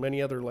National and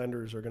many other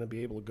lenders are going to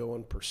be able to go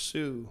and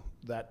pursue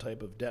that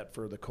type of debt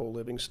for the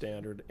co-living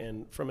standard.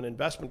 And from an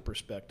investment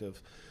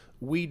perspective,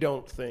 we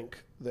don't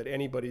think that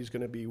anybody's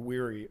going to be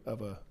weary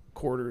of a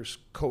Quarters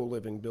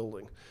co-living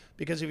building.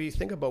 Because if you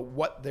think about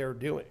what they're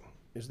doing,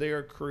 is they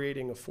are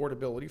creating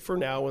affordability for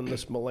now in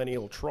this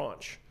millennial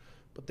tranche,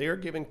 but they are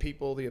giving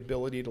people the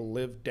ability to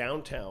live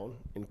downtown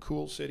in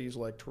cool cities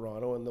like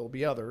Toronto, and there'll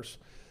be others,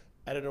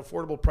 at an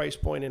affordable price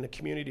point in a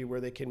community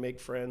where they can make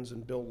friends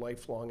and build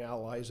lifelong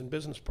allies and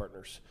business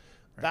partners.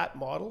 Right. That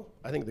model,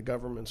 I think the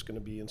government's going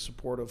to be in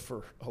support of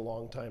for a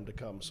long time to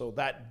come. So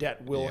that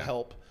debt will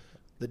help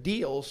the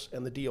deals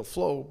and the deal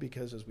flow,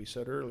 because as we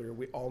said earlier,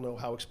 we all know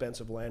how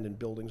expensive land and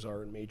buildings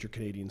are in major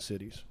Canadian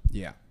cities.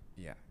 Yeah.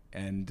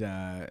 And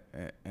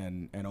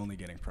only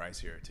getting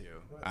pricier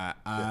too.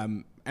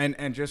 Right.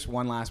 And just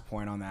one last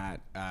point on that.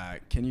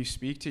 Can you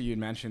speak to, you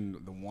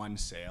mentioned the one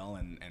sale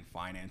and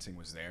financing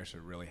was there, so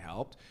it really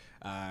helped.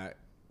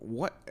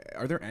 What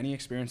are there any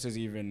experiences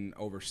even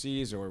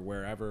overseas or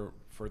wherever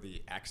for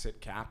the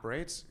exit cap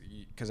rates?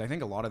 Because I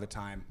think a lot of the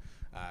time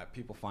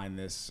people find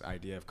this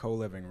idea of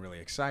co-living really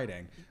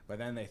exciting, but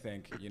then they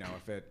think,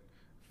 if it,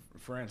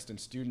 for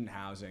instance, student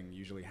housing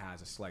usually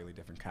has a slightly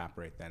different cap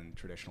rate than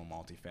traditional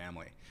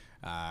multifamily.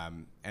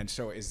 And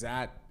so is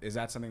that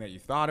something that you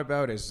thought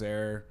about?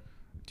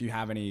 Do you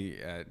have any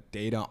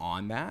data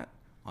on that?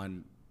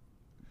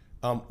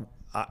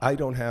 I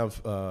don't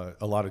have a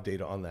lot of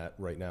data on that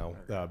right now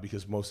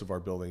because most of our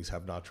buildings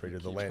have not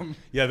traded the land.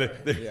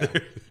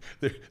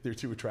 They're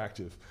too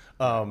attractive.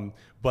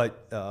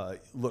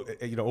 But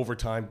look, over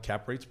time,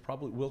 cap rates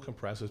probably will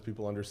compress as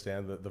people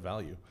understand the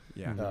value.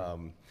 Yeah.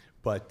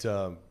 But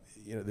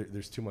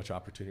there's too much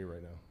opportunity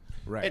right now.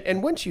 Right.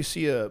 And once you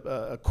see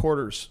a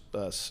Quarters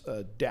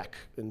deck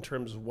in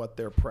terms of what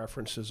their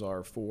preferences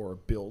are for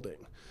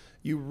building,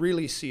 you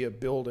really see a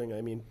building.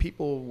 I mean,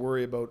 people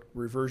worry about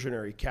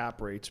reversionary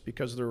cap rates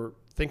because they're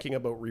thinking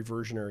about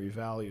reversionary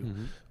value.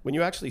 Mm-hmm. When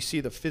you actually see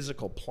the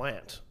physical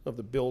plant of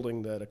the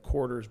building that a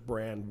Quarters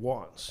brand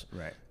wants,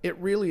 right, it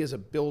really is a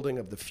building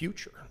of the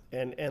future.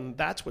 And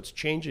that's what's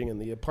changing in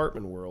the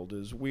apartment world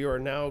is we are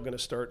now going to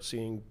start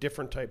seeing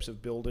different types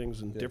of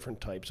buildings and different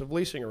types of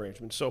leasing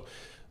arrangements. So,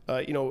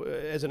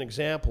 as an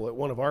example, at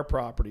one of our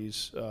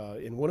properties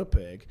in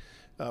Winnipeg,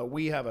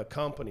 We have a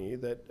company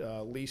that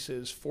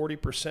leases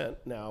 40%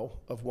 now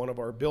of one of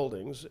our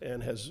buildings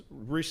and has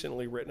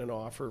recently written an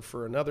offer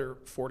for another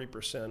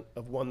 40%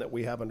 of one that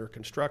we have under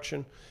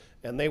construction,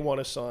 and they want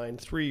to sign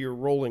 3-year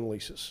rolling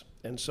leases.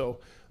 And so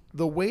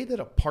the way that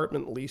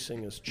apartment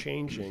leasing is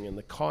changing and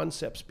the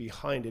concepts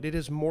behind it, it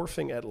is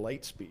morphing at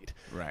light speed.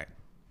 Right.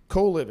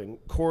 Co-living,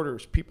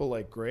 quarters, people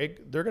like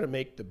Greg, they're going to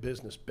make the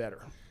business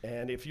better.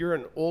 And if you're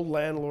an old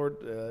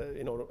landlord,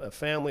 a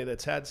family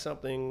that's had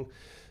something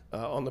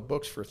on the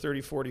books for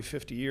 30, 40,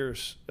 50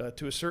 years,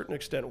 to a certain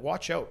extent,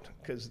 watch out,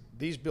 because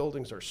these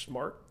buildings are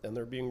smart and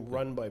they're being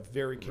run by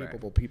very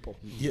capable people.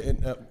 Yeah,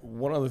 and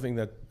one other thing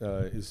that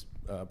is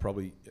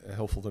probably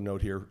helpful to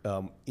note here,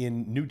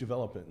 in new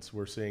developments,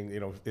 we're seeing,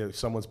 if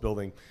someone's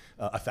building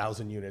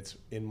 1,000 units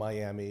in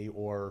Miami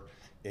or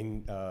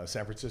in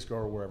San Francisco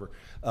or wherever,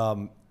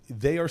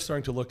 they are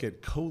starting to look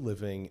at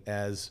co-living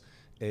as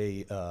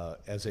a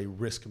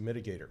risk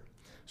mitigator.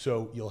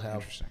 So you'll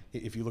have,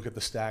 if you look at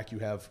the stack, you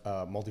have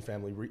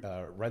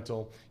multifamily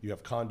rental, you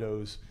have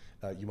condos,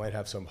 you might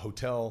have some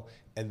hotel,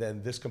 and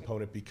then this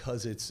component,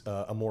 because it's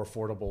a more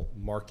affordable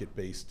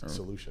market-based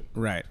solution.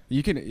 Right.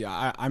 You can.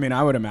 Yeah. I mean,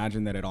 I would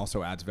imagine that it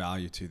also adds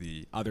value to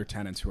the other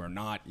tenants who are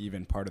not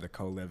even part of the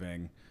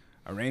co-living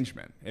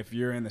arrangement. If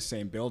you're in the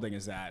same building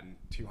as that, and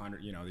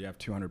 200, you have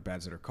 200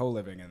 beds that are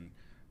co-living and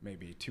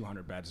maybe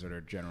 200 beds that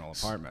are general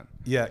apartment.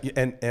 Yeah,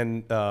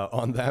 and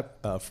on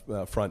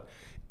that front,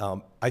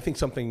 I think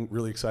something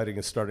really exciting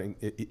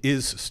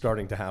is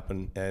starting to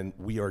happen, and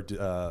we are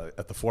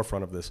at the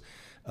forefront of this.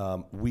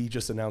 We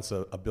just announced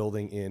a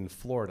building in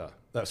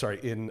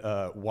in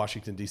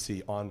Washington,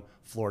 D.C. on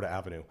Florida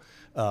Avenue,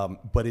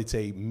 but it's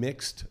a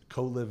mixed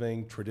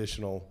co-living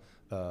traditional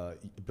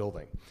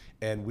building,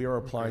 and we are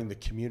applying the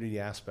community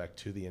aspect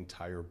to the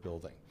entire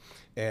building,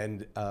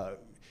 and.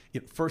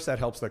 First, that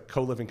helps the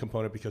co-living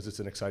component because it's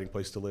an exciting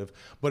place to live,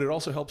 but it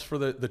also helps for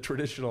the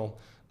traditional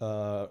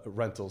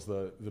rentals,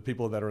 the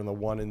people that are in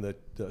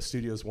the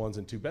studios, 1s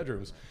and 2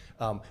 bedrooms.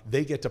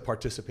 They get to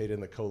participate in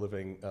the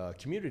co-living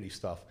community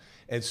stuff,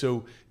 and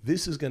so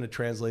this is going to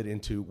translate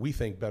into, we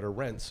think, better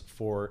rents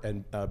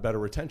and better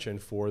retention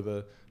for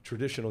the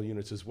traditional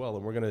units as well,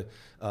 and we're going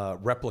to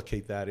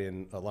replicate that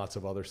in lots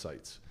of other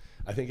sites.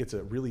 I think it's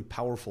a really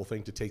powerful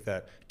thing to take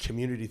that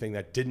community thing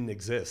that didn't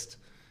exist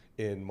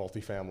in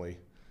multifamily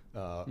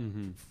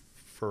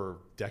for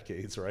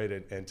decades, right?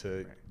 And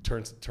to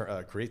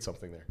create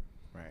something there.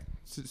 Right.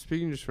 So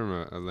speaking just from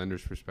a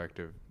lender's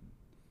perspective,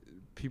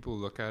 people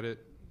look at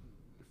it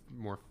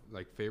more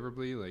like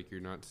favorably, like you're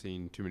not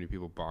seeing too many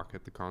people balk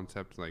at the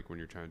concept, like when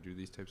you're trying to do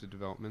these types of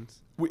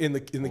developments. In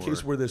the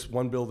case where this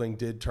one building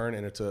did turn,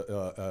 and it's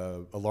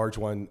a large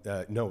one,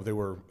 no, they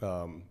were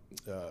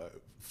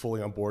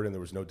fully on board and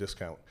there was no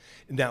discount.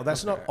 Now,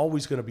 that's not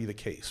always going to be the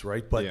case,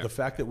 right? But the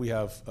fact that we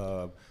have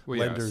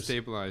lenders... a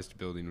stabilized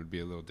building would be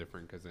a little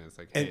different, because then it's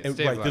like, hey, and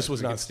right, this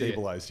was not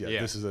stabilized yet.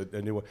 Yeah. This is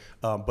a new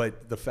one.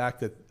 But the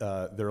fact that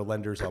there are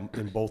lenders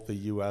in both the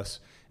U.S.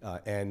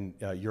 And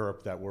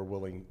Europe that were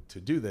willing to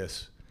do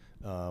this,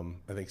 I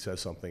think says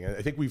something. And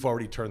I think we've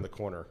already turned the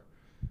corner.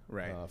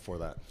 Right. For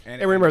that,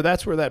 and remember,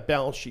 that's where that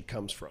balance sheet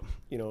comes from.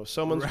 If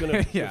someone's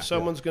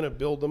going to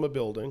build them a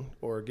building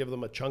or give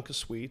them a chunk of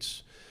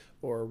suites,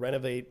 or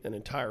renovate an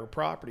entire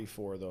property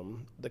for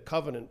them, the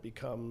covenant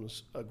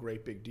becomes a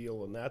great big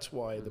deal, and that's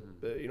why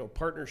the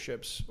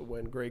partnerships.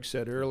 When Greg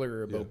said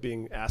earlier about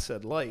being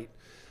asset light,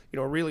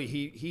 really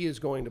he is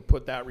going to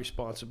put that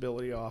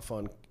responsibility off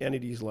on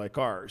entities like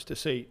ours to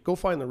say, go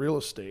find the real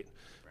estate,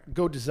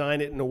 go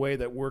design it in a way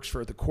that works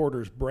for the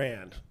Quarters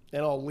brand,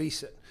 and I'll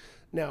lease it.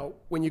 Now,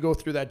 when you go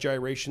through that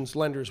gyrations,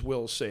 lenders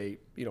will say,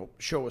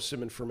 show us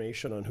some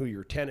information on who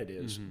your tenant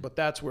is. But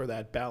that's where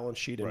that balance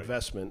sheet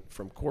investment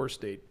from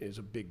CoreState is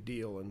a big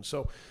deal. And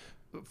so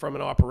from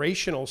an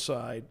operational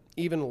side,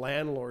 even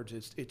landlords,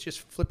 it's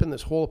just flipping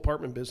this whole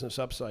apartment business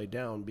upside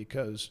down,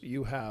 because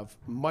you have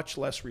much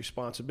less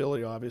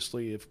responsibility,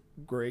 obviously, if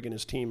Greg and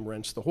his team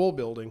rents the whole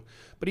building.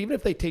 But even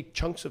if they take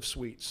chunks of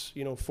suites,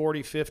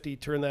 40, 50,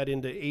 turn that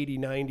into 80,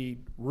 90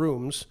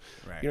 rooms,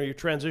 you're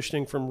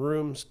transitioning from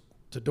rooms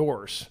to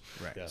doors,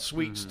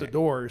 suites to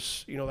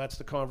doors. That's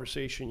the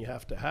conversation you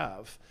have to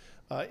have.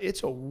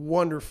 It's a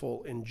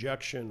wonderful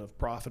injection of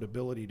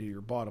profitability to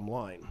your bottom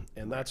line,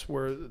 and that's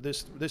where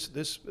this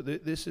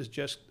is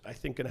just, I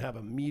think, going to have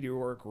a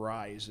meteoric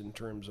rise in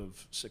terms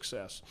of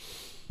success.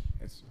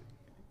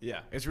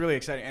 It's really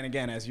exciting. And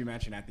again, as you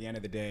mentioned, at the end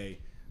of the day,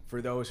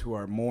 for those who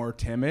are more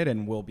timid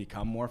and will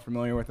become more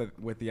familiar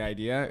with the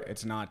idea,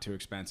 it's not too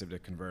expensive to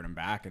convert them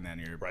back, and then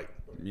you're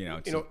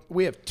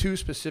we have 2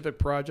 specific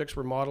projects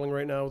we're modeling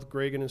right now with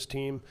Greg and his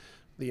team.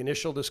 The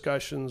initial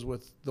discussions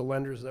with the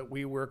lenders that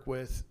we work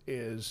with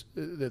is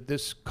that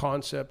this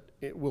concept,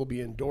 it will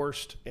be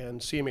endorsed, and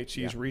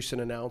CMHC's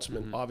recent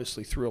announcement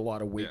obviously threw a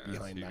lot of weight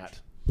behind that.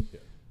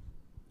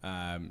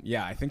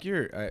 I think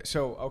you're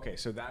so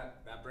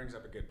that brings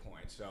up a good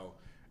point. So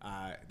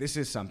this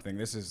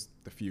is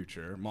the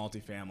future.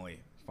 Multifamily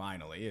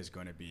finally is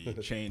going to be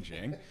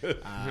changing,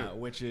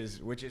 which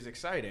is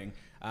exciting.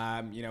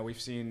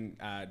 We've seen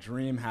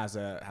Dream has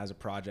a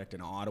project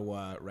in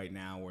Ottawa right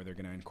now where they're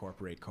going to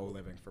incorporate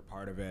co-living for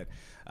part of it.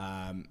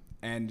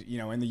 And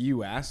in the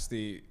U.S.,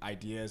 the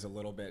idea is a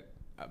little bit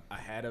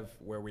ahead of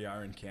where we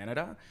are in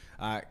Canada.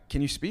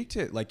 Can you speak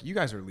to, like, you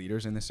guys are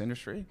leaders in this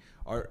industry?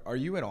 Are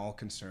you at all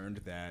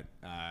concerned that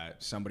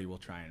somebody will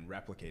try and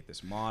replicate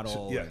this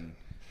model?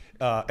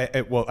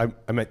 Well,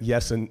 I meant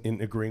yes in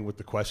agreeing with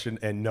the question,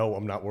 and no,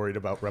 I'm not worried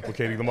about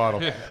replicating the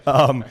model.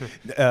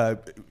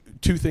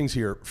 Two things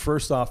here.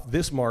 First off,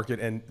 this market,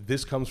 and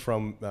this comes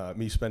from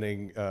me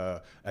spending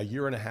a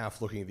year and a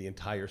half looking at the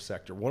entire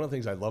sector. One of the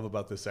things I love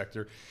about this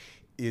sector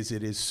is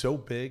it is so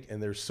big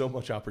and there's so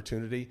much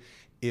opportunity.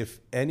 If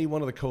any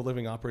one of the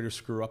co-living operators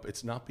screw up,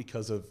 it's not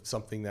because of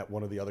something that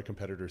one of the other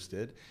competitors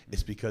did.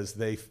 It's because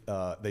they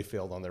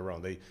failed on their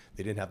own. They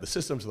didn't have the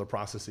systems or the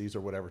processes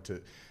or whatever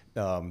to.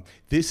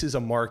 This is a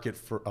market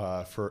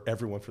for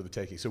everyone for the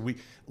taking. So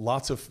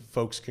lots of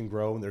folks can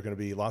grow, and there are going to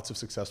be lots of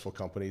successful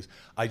companies.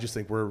 I just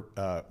think we're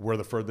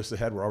the furthest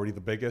ahead. We're already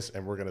the biggest,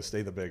 and we're going to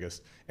stay the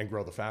biggest and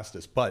grow the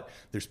fastest. But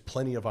there's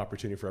plenty of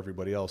opportunity for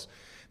everybody else.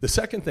 The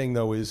second thing,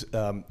 though, is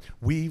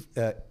we,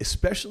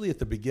 especially at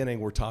the beginning,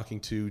 we're talking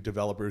to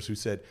developers who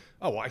said,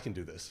 "Oh, well, I can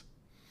do this."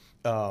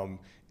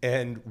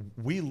 And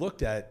we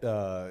looked at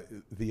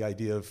the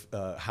idea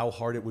of how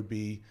hard it would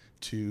be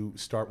to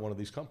start one of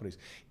these companies.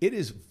 It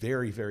is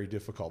very, very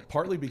difficult,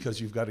 partly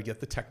because you've got to get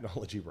the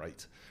technology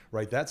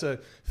right? That's a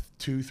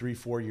 2, 3,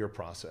 4 year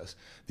process.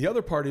 The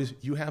other part is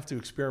you have to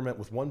experiment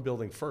with one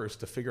building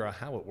first to figure out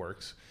how it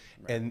works.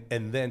 Right.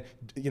 And then,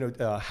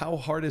 how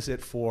hard is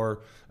it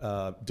for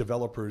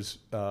developers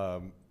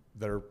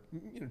that are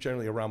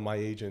generally around my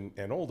age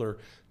and older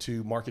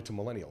to market to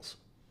millennials?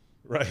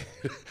 Right.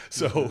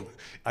 So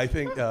I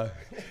think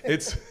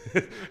it's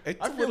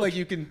I feel like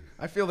you can.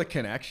 I feel the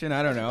connection.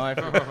 I don't know. I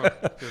feel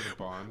the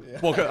bond.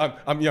 Well,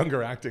 I'm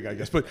younger acting, I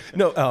guess, but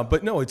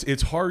no.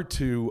 It's hard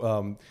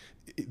to.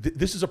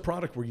 This is a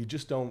product where you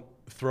just don't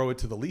throw it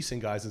to the leasing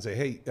guys and say,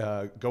 "Hey,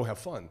 go have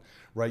fun."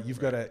 Right? You've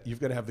got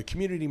to have the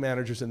community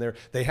managers in there.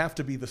 They have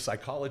to be the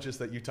psychologists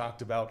that you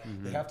talked about.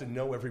 Mm-hmm. They have to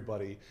know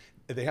everybody.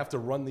 They have to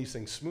run these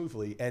things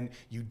smoothly, and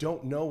you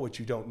don't know what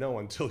you don't know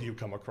until you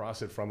come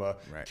across it from a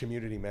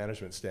community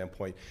management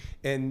standpoint.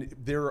 And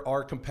there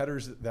are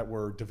competitors that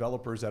were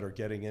developers that are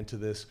getting into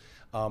this,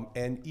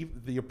 and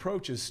the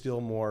approach is still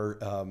more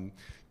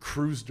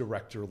cruise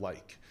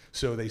director-like.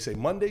 So they say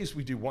Mondays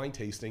we do wine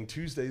tasting,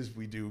 Tuesdays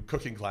we do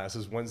cooking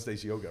classes,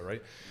 Wednesdays yoga,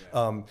 right?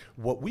 Yeah.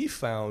 What we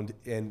found,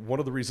 and one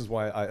of the reasons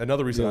why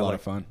another reason a lot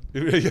of fun,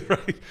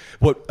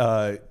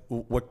 right?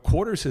 What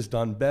Quarters has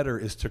done better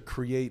is to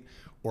create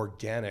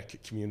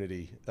organic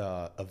community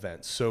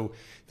events. So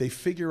they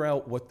figure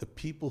out what the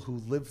people who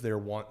live there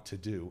want to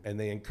do, and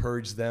they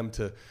encourage them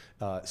to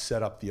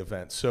set up the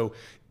event. So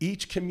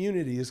each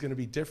community is going to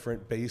be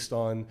different based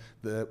on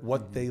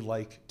what they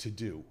like to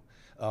do.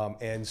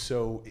 And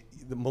so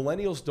the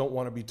millennials don't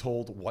want to be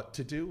told what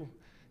to do.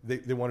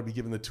 They want to be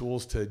given the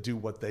tools to do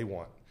what they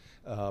want.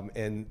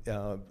 And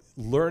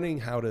learning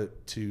how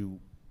to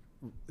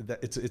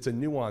it's a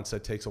nuance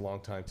that takes a long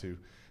time to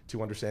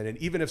understand. And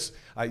even if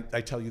I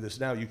tell you this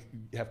now, you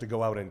have to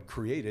go out and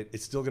create it,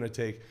 it's still going to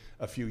take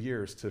a few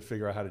years to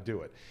figure out how to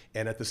do it.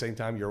 And at the same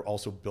time, you're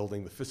also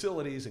building the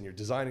facilities and you're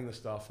designing the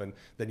stuff, and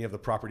then you have the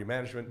property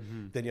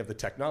management, then you have the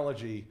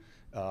technology,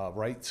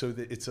 right? So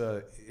it's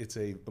a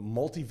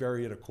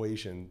multivariate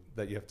equation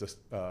that you have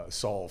to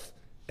solve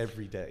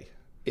every day.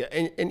 Yeah,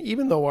 and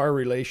even though our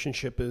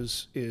relationship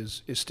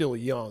is still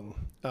young,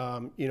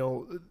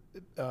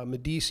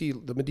 Medici,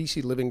 the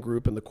Medici Living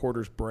Group and the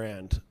Quarters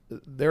brand,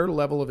 their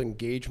level of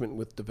engagement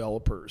with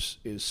developers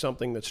is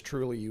something that's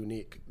truly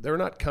unique. They're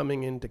not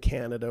coming into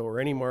Canada or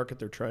any market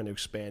they're trying to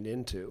expand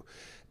into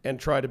and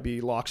try to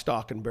be lock,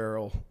 stock, and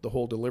barrel the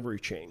whole delivery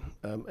chain.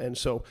 And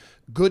so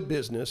good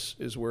business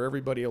is where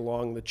everybody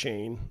along the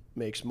chain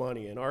makes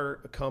money. And our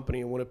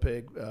company in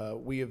Winnipeg,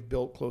 we have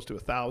built close to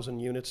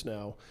 1,000 units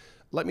now.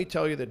 Let me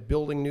tell you that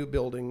building new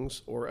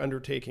buildings or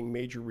undertaking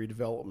major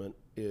redevelopment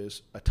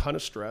is a ton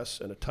of stress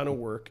and a ton of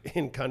work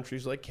in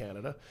countries like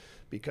Canada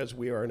because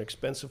we are an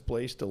expensive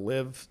place to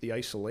live. The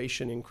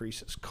isolation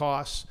increases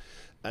costs,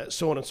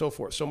 so on and so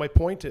forth. So my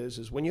point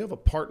is when you have a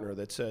partner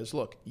that says,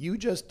 look, you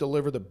just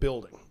deliver the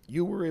building,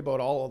 you worry about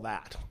all of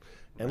that,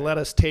 and let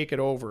us take it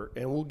over,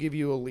 and we'll give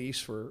you a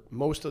lease for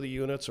most of the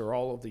units or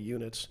all of the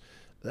units.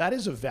 That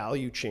is a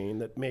value chain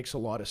that makes a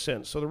lot of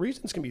sense. So the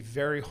reason it's going to be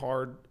very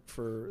hard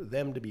for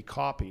them to be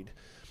copied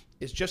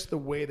is just the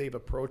way they've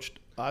approached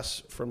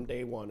us from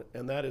day one.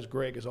 And that is,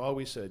 Greg has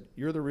always said,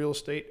 you're the real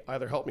estate,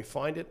 either help me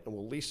find it and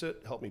we'll lease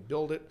it, help me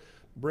build it,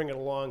 bring it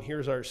along,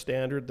 here's our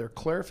standard. Their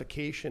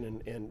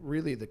clarification and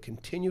really the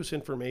continuous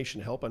information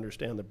to help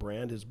understand the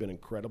brand has been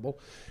incredible.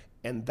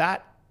 And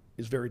that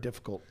is very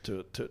difficult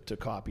to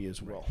copy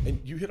as well. And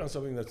you hit on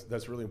something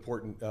that's really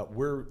important.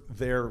 We're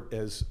there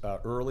as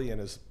early and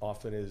as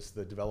often as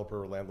the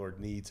developer or landlord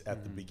needs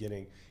at the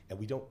beginning, and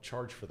we don't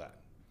charge for that.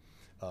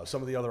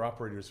 Some of the other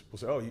operators will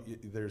say, oh,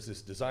 there's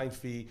this design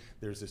fee,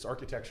 there's this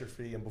architecture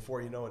fee, and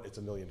before you know it, it's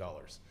 $1 million.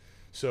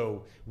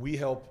 So we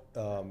help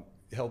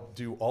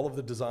do all of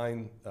the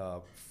design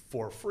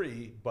for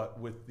free, but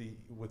with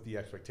the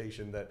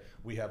expectation that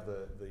we have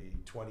the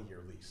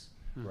 20-year lease.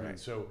 Right.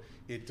 So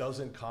it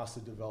doesn't cost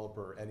the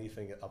developer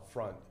anything up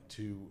front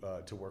to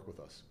work with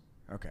us.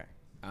 Okay.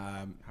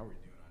 How are we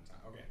doing on time?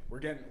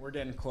 Okay, we're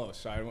getting close.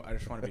 So I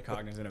just want to be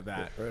cognizant of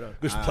that. Right on.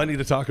 There's plenty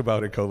to talk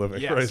about in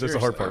co-living. Yeah, right? That's the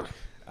hard seriously.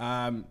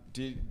 part.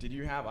 Did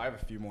you have? I have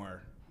a few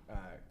more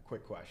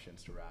quick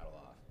questions to rattle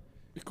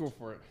off. Go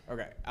for it.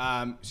 Okay.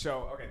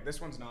 This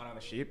one's not on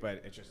the sheet,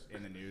 but it's just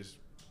in the news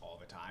all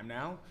the time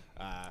now.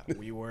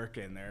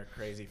 WeWork and their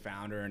crazy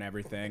founder and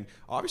everything.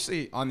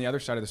 Obviously, on the other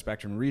side of the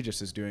spectrum,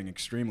 Regus is doing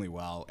extremely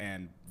well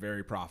and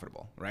very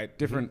profitable, right?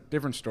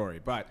 Different story.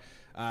 But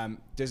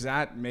does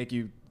that make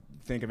you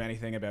think of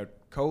anything about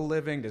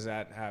co-living? Does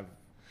that have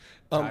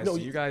ties to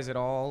you guys at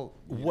all?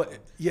 What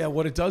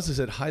it does is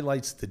it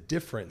highlights the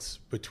difference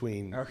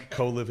between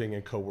co-living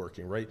and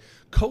co-working, right?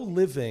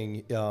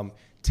 Co-living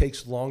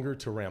takes longer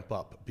to ramp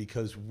up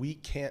because we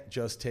can't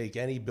just take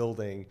any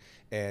building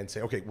and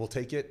say, okay, we'll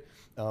take it.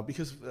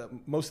 Because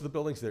most of the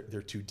buildings,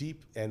 they're too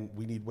deep and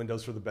we need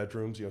windows for the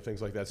bedrooms,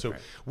 things like that. So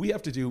we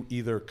have to do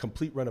either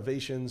complete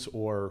renovations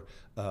or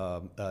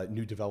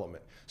new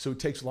development. So it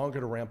takes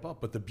longer to ramp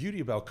up. But the beauty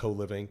about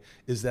co-living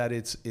is that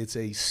it's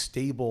a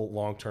stable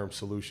long-term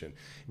solution.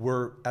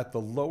 We're at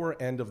the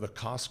lower end of the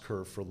cost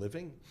curve for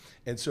living.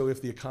 And so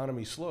if the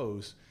economy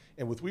slows,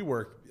 and with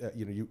WeWork,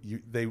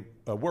 they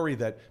worry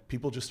that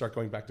people just start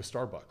going back to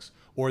Starbucks,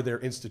 or their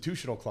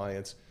institutional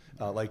clients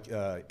like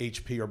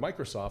HP or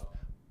Microsoft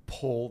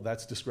pull,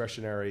 that's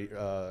discretionary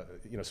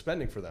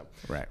spending for them.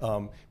 Right.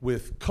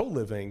 With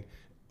co-living,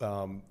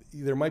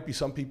 there might be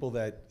some people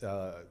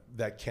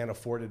that can't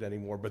afford it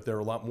anymore, but there are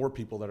a lot more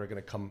people that are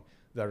going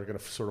to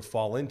sort of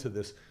fall into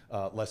this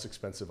less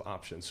expensive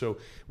option. So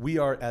we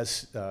are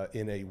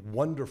in a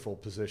wonderful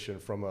position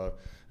from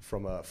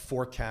a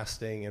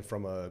forecasting and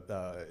from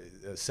a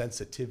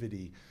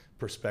sensitivity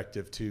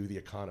perspective to the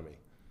economy.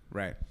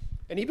 Right.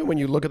 And even when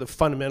you look at the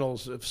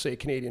fundamentals of, say,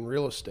 Canadian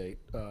real estate,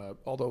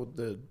 although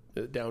the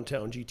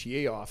downtown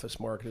GTA office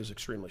market is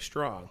extremely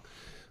strong,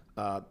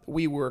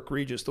 WeWork,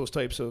 Regus, those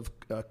types of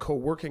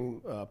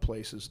co-working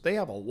places, they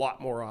have a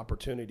lot more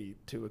opportunity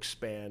to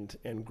expand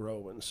and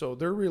grow. And so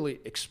they're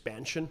really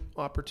expansion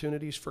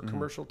opportunities for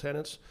commercial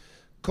tenants.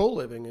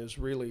 Co-living is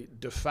really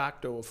de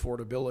facto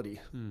affordability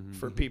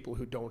for people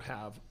who don't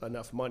have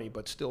enough money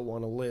but still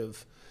want to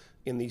live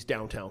in these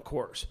downtown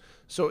cores.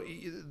 So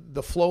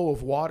the flow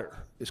of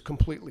water is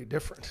completely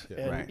different. Yeah.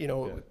 And,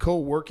 Right.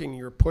 co-working,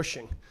 you're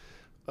pushing.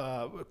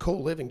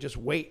 Co-living, just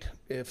wait.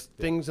 If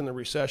things in the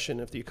recession,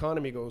 if the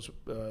economy goes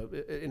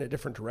in a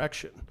different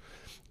direction,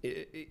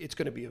 it's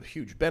going to be a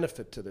huge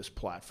benefit to this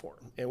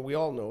platform. And we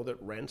all know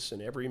that rents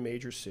in every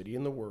major city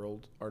in the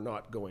world are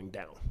not going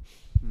down.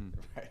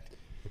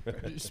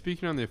 Right.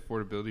 Speaking on the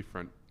affordability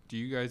front, do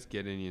you guys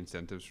get any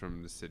incentives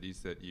from the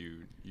cities that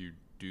you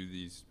do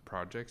these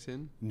projects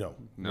in? No,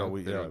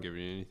 they don't give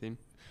you anything.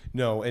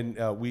 No, and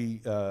we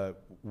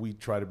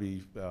try to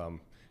be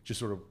just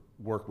sort of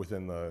work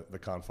within the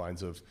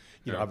confines of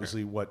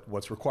obviously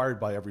what's required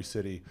by every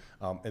city,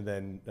 and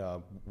then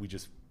we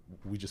just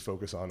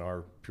focus on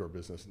our pure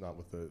business, not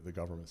with the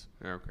governments.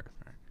 Okay.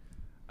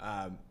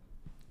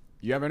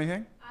 You have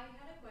anything? I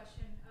had a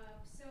question.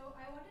 So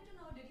I wanted to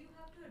know, did you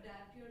have to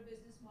adapt your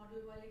business model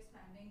while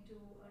expanding to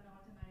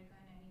North America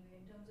in any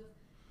way in terms of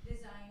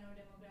design or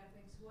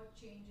demographics? What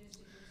changes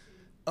did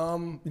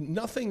you see?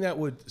 Nothing that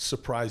would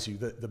surprise you.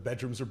 The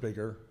bedrooms are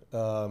bigger.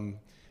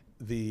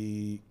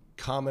 The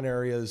common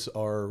areas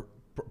are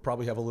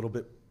probably have a little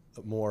bit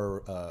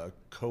more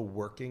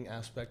co-working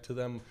aspect to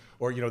them,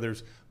 or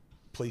there's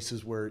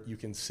places where you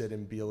can sit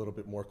and be a little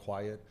bit more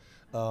quiet.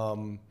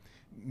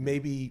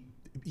 Maybe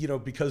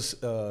because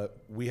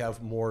we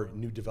have more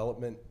new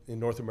development in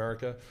North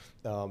America,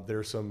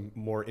 there's some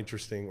more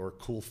interesting or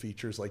cool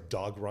features like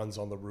dog runs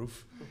on the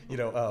roof,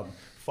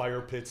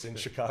 fire pits in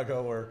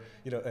Chicago, or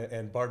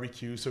and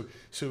barbecue. So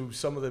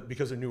some of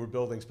because they're newer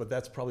buildings, but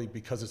that's probably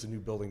because it's a new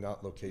building,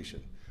 not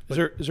location. Is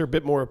there a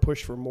bit more a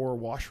push for more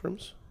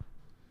washrooms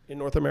in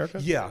North America?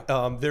 Yeah,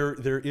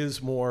 there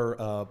is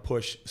more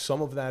push.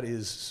 Some of that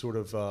is sort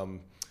of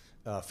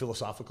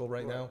philosophical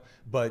right now,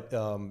 but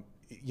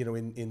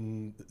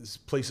in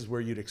places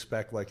where you'd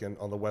expect, like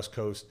on the West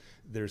Coast,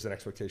 there's an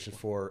expectation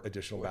for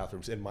additional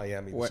bathrooms. In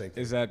Miami, the same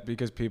thing. Is that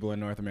because people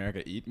in North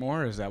America eat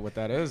more? Is that what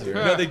that is? Or?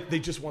 No, they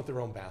just want their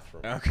own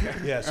bathroom. Okay.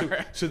 Yeah, so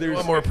A there's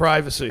lot more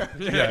privacy.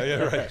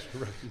 right.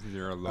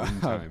 Your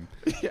alone time.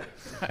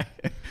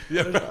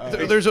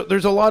 There's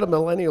a lot of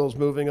millennials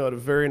moving out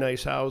of very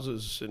nice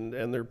houses,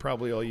 and they're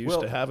probably all used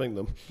to having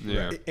them.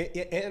 Yeah.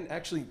 And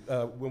actually,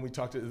 when we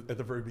talked at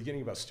the very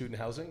beginning about student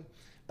housing,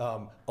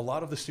 a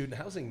lot of the student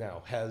housing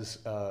now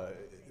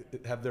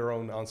have their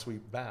own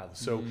ensuite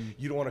baths. So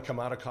you don't want to come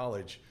out of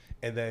college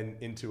and then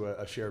into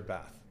a shared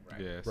bath.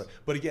 Yes. Right.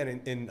 But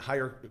again, in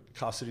higher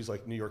cost cities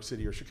like New York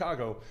City or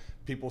Chicago,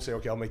 people say,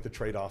 okay, I'll make the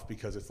trade-off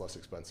because it's less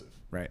expensive.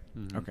 Right.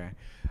 Okay.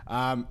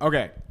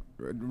 Okay.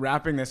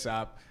 Wrapping this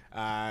up,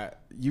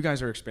 you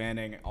guys are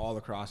expanding all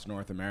across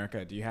North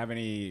America. Do you have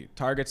any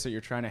targets that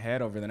you're trying to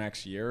hit over the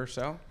next year or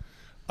so?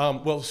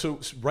 Well, so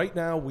right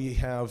now we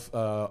have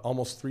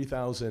almost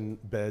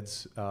 3,000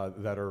 beds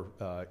that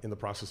are in the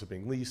process of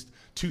being leased.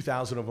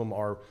 2,000 of them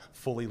are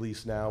fully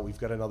leased now. We've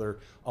got another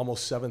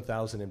almost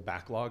 7,000 in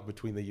backlog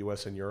between the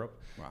U.S. and Europe,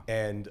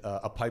 and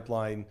a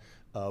pipeline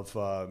of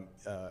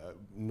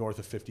north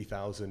of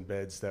 50,000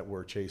 beds that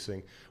we're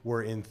chasing.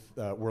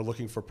 We're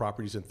looking for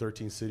properties in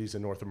 13 cities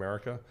in North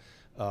America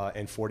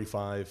and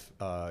 45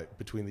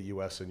 between the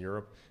U.S. and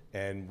Europe,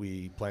 and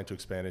we plan to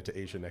expand into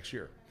Asia next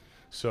year.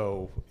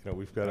 So,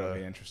 we've got That'll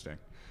be interesting.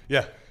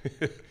 Yeah.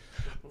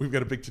 We've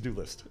got a big to-do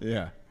list.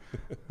 Yeah.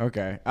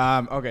 Okay.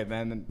 Okay,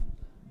 then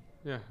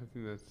Yeah, I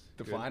think that's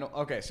the good. final.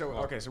 Okay, so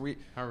we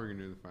How are we gonna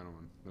do the final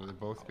one? Are they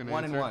both gonna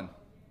one and answer? one.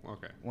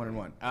 Okay. 1 and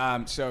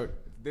 1. So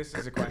this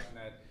is a question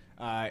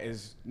that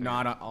is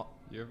not a,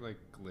 You have like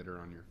glitter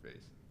on your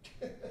face.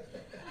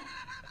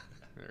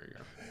 There you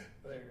go.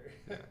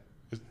 Yeah.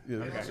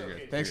 Okay. You're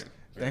good. Thanks. You're good.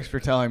 Thanks for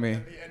telling me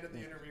At the end of the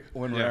interview.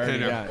 when we're Yeah, I already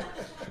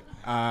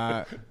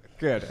know. done.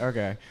 Good.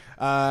 Okay.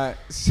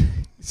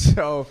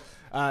 So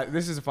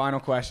this is a final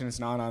question. It's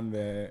not on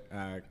the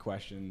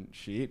question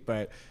sheet,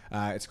 but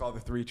it's called the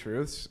 3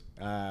 truths,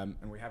 and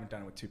we haven't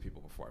done it with 2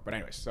 people before. But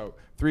anyways, so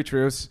 3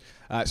 truths.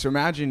 So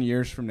imagine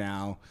years from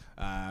now,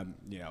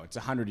 it's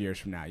 100 years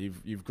from now.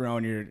 You've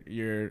grown.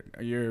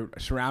 You're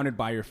surrounded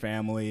by your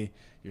family.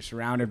 You're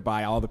surrounded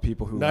by all the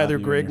people who Neither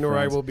love you Greg and your nor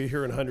I friends. will be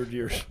here in 100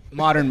 years.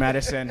 Modern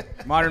medicine.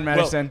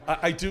 Well,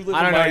 I do live I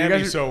in don't know, you Miami,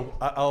 guys are- so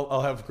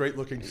I'll have great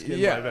looking skin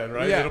Yeah, by then,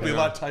 right? yeah. It'll be a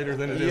lot tighter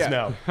than it is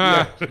Yeah.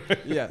 now.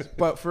 Yes,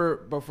 but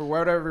for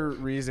whatever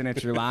reason,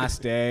 it's your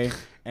last day,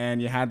 and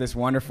you had this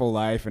wonderful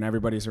life, and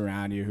everybody's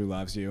around you who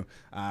loves you.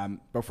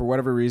 But for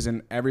whatever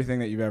reason, everything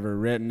that you've ever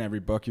written, every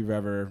book you've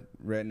ever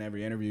written,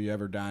 every interview you've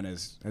ever done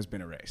has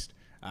been erased,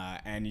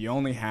 and you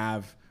only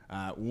have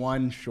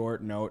one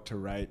short note to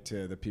write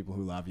to the people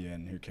who love you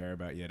and who care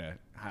about you, to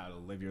how to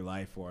live your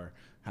life or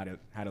how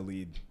to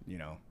lead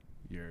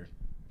your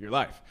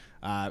life.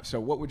 So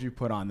what would you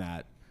put on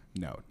that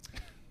note?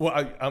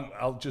 Well,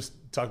 I'll just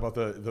talk about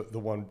the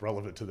one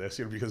relevant to this,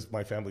 because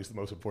my family's the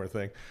most important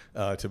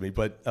thing to me.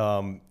 But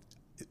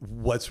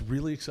what's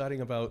really exciting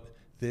about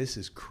this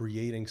is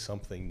creating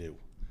something new,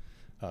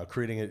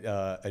 creating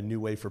a new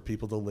way for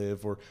people to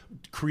live, or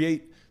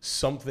create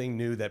something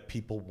new that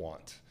people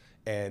want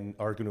and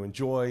are going to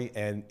enjoy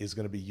and is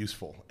going to be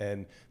useful.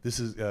 And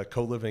this is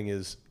co-living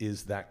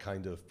is that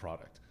kind of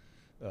product.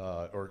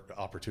 Or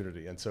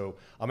opportunity, and so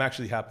I'm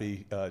actually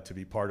happy to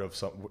be part of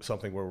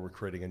something where we're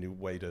creating a new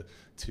way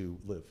to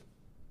live.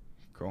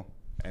 Cool.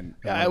 And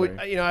Yeah,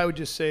 I would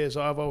just say, as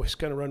I've always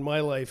kind of run my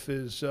life,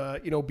 is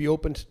be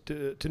open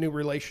to new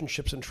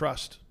relationships and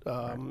trust.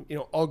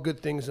 All good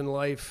things in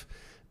life,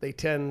 they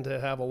tend to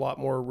have a lot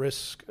more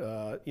risk.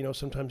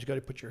 Sometimes you got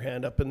to put your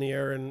hand up in the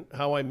air. And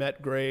how I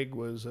met Greg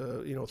was,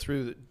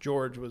 through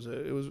George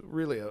it was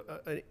really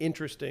an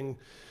interesting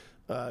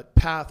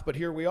path. But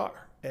here we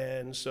are.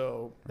 And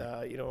so,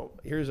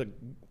 here's a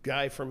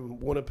guy from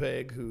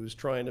Winnipeg who's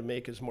trying to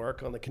make his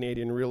mark on the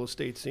Canadian real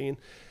estate scene,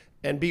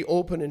 and be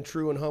open and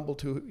true and humble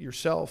to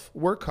yourself.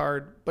 Work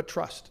hard, but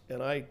trust.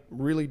 And I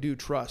really do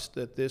trust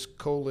that this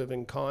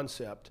co-living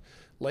concept,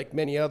 like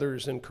many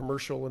others in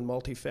commercial and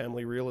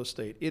multifamily real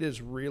estate, it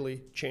is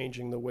really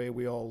changing the way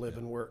we all live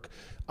and work.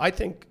 I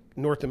think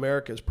North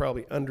America is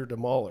probably under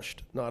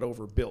demolished, not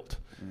overbuilt.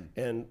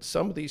 And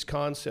some of these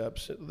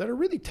concepts that are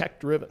really tech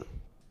driven,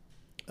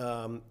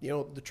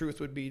 the truth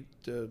would be,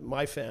 to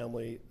my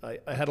family,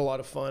 I had a lot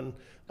of fun.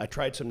 I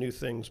tried some new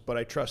things, but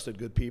I trusted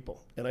good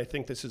people. And I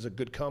think this is a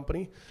good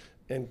company.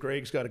 And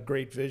Greg's got a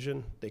great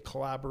vision. They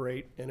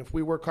collaborate. And if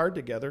we work hard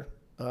together,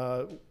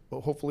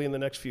 hopefully in the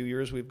next few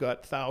years, we've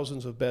got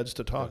thousands of beds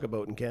to talk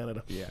about in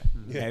Canada.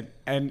 Yeah.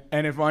 And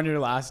if on your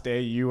last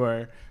day you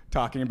were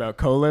talking about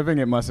co-living,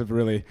 it must have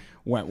really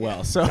went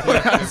well. So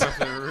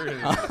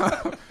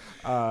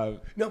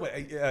No, but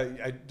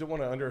I don't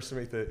want to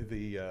underestimate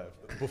the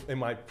in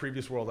my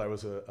previous world, I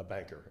was a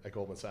banker at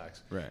Goldman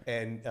Sachs. Right.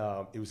 And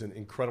it was an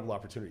incredible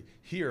opportunity.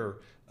 Here,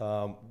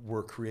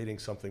 we're creating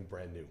something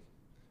brand new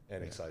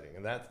and exciting.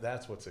 And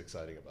that's what's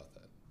exciting about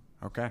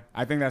that. Okay.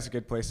 I think that's a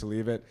good place to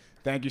leave it.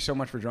 Thank you so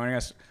much for joining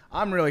us.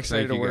 I'm really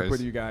excited to work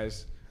with you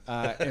guys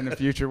in the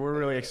future. We're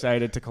really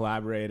excited to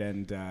collaborate.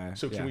 And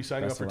So can we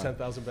sign up for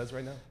 10,000 beds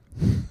right now?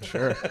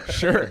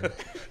 Sure.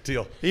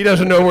 Deal. He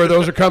doesn't know where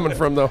those are coming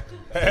from, though.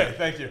 Hey,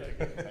 thank you.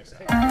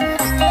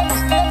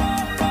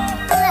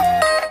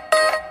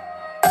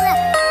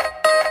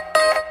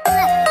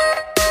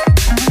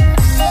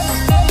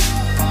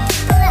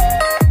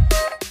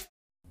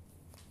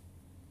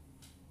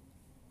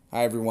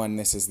 Hi, everyone.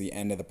 This is the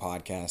end of the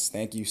podcast.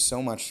 Thank you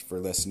so much for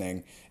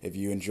listening. If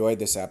you enjoyed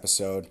this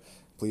episode,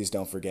 please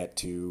don't forget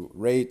to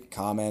rate,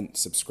 comment,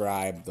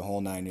 subscribe, the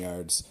whole 9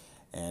 yards.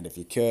 And if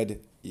you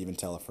could, even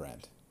tell a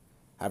friend.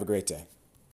 Have a great day.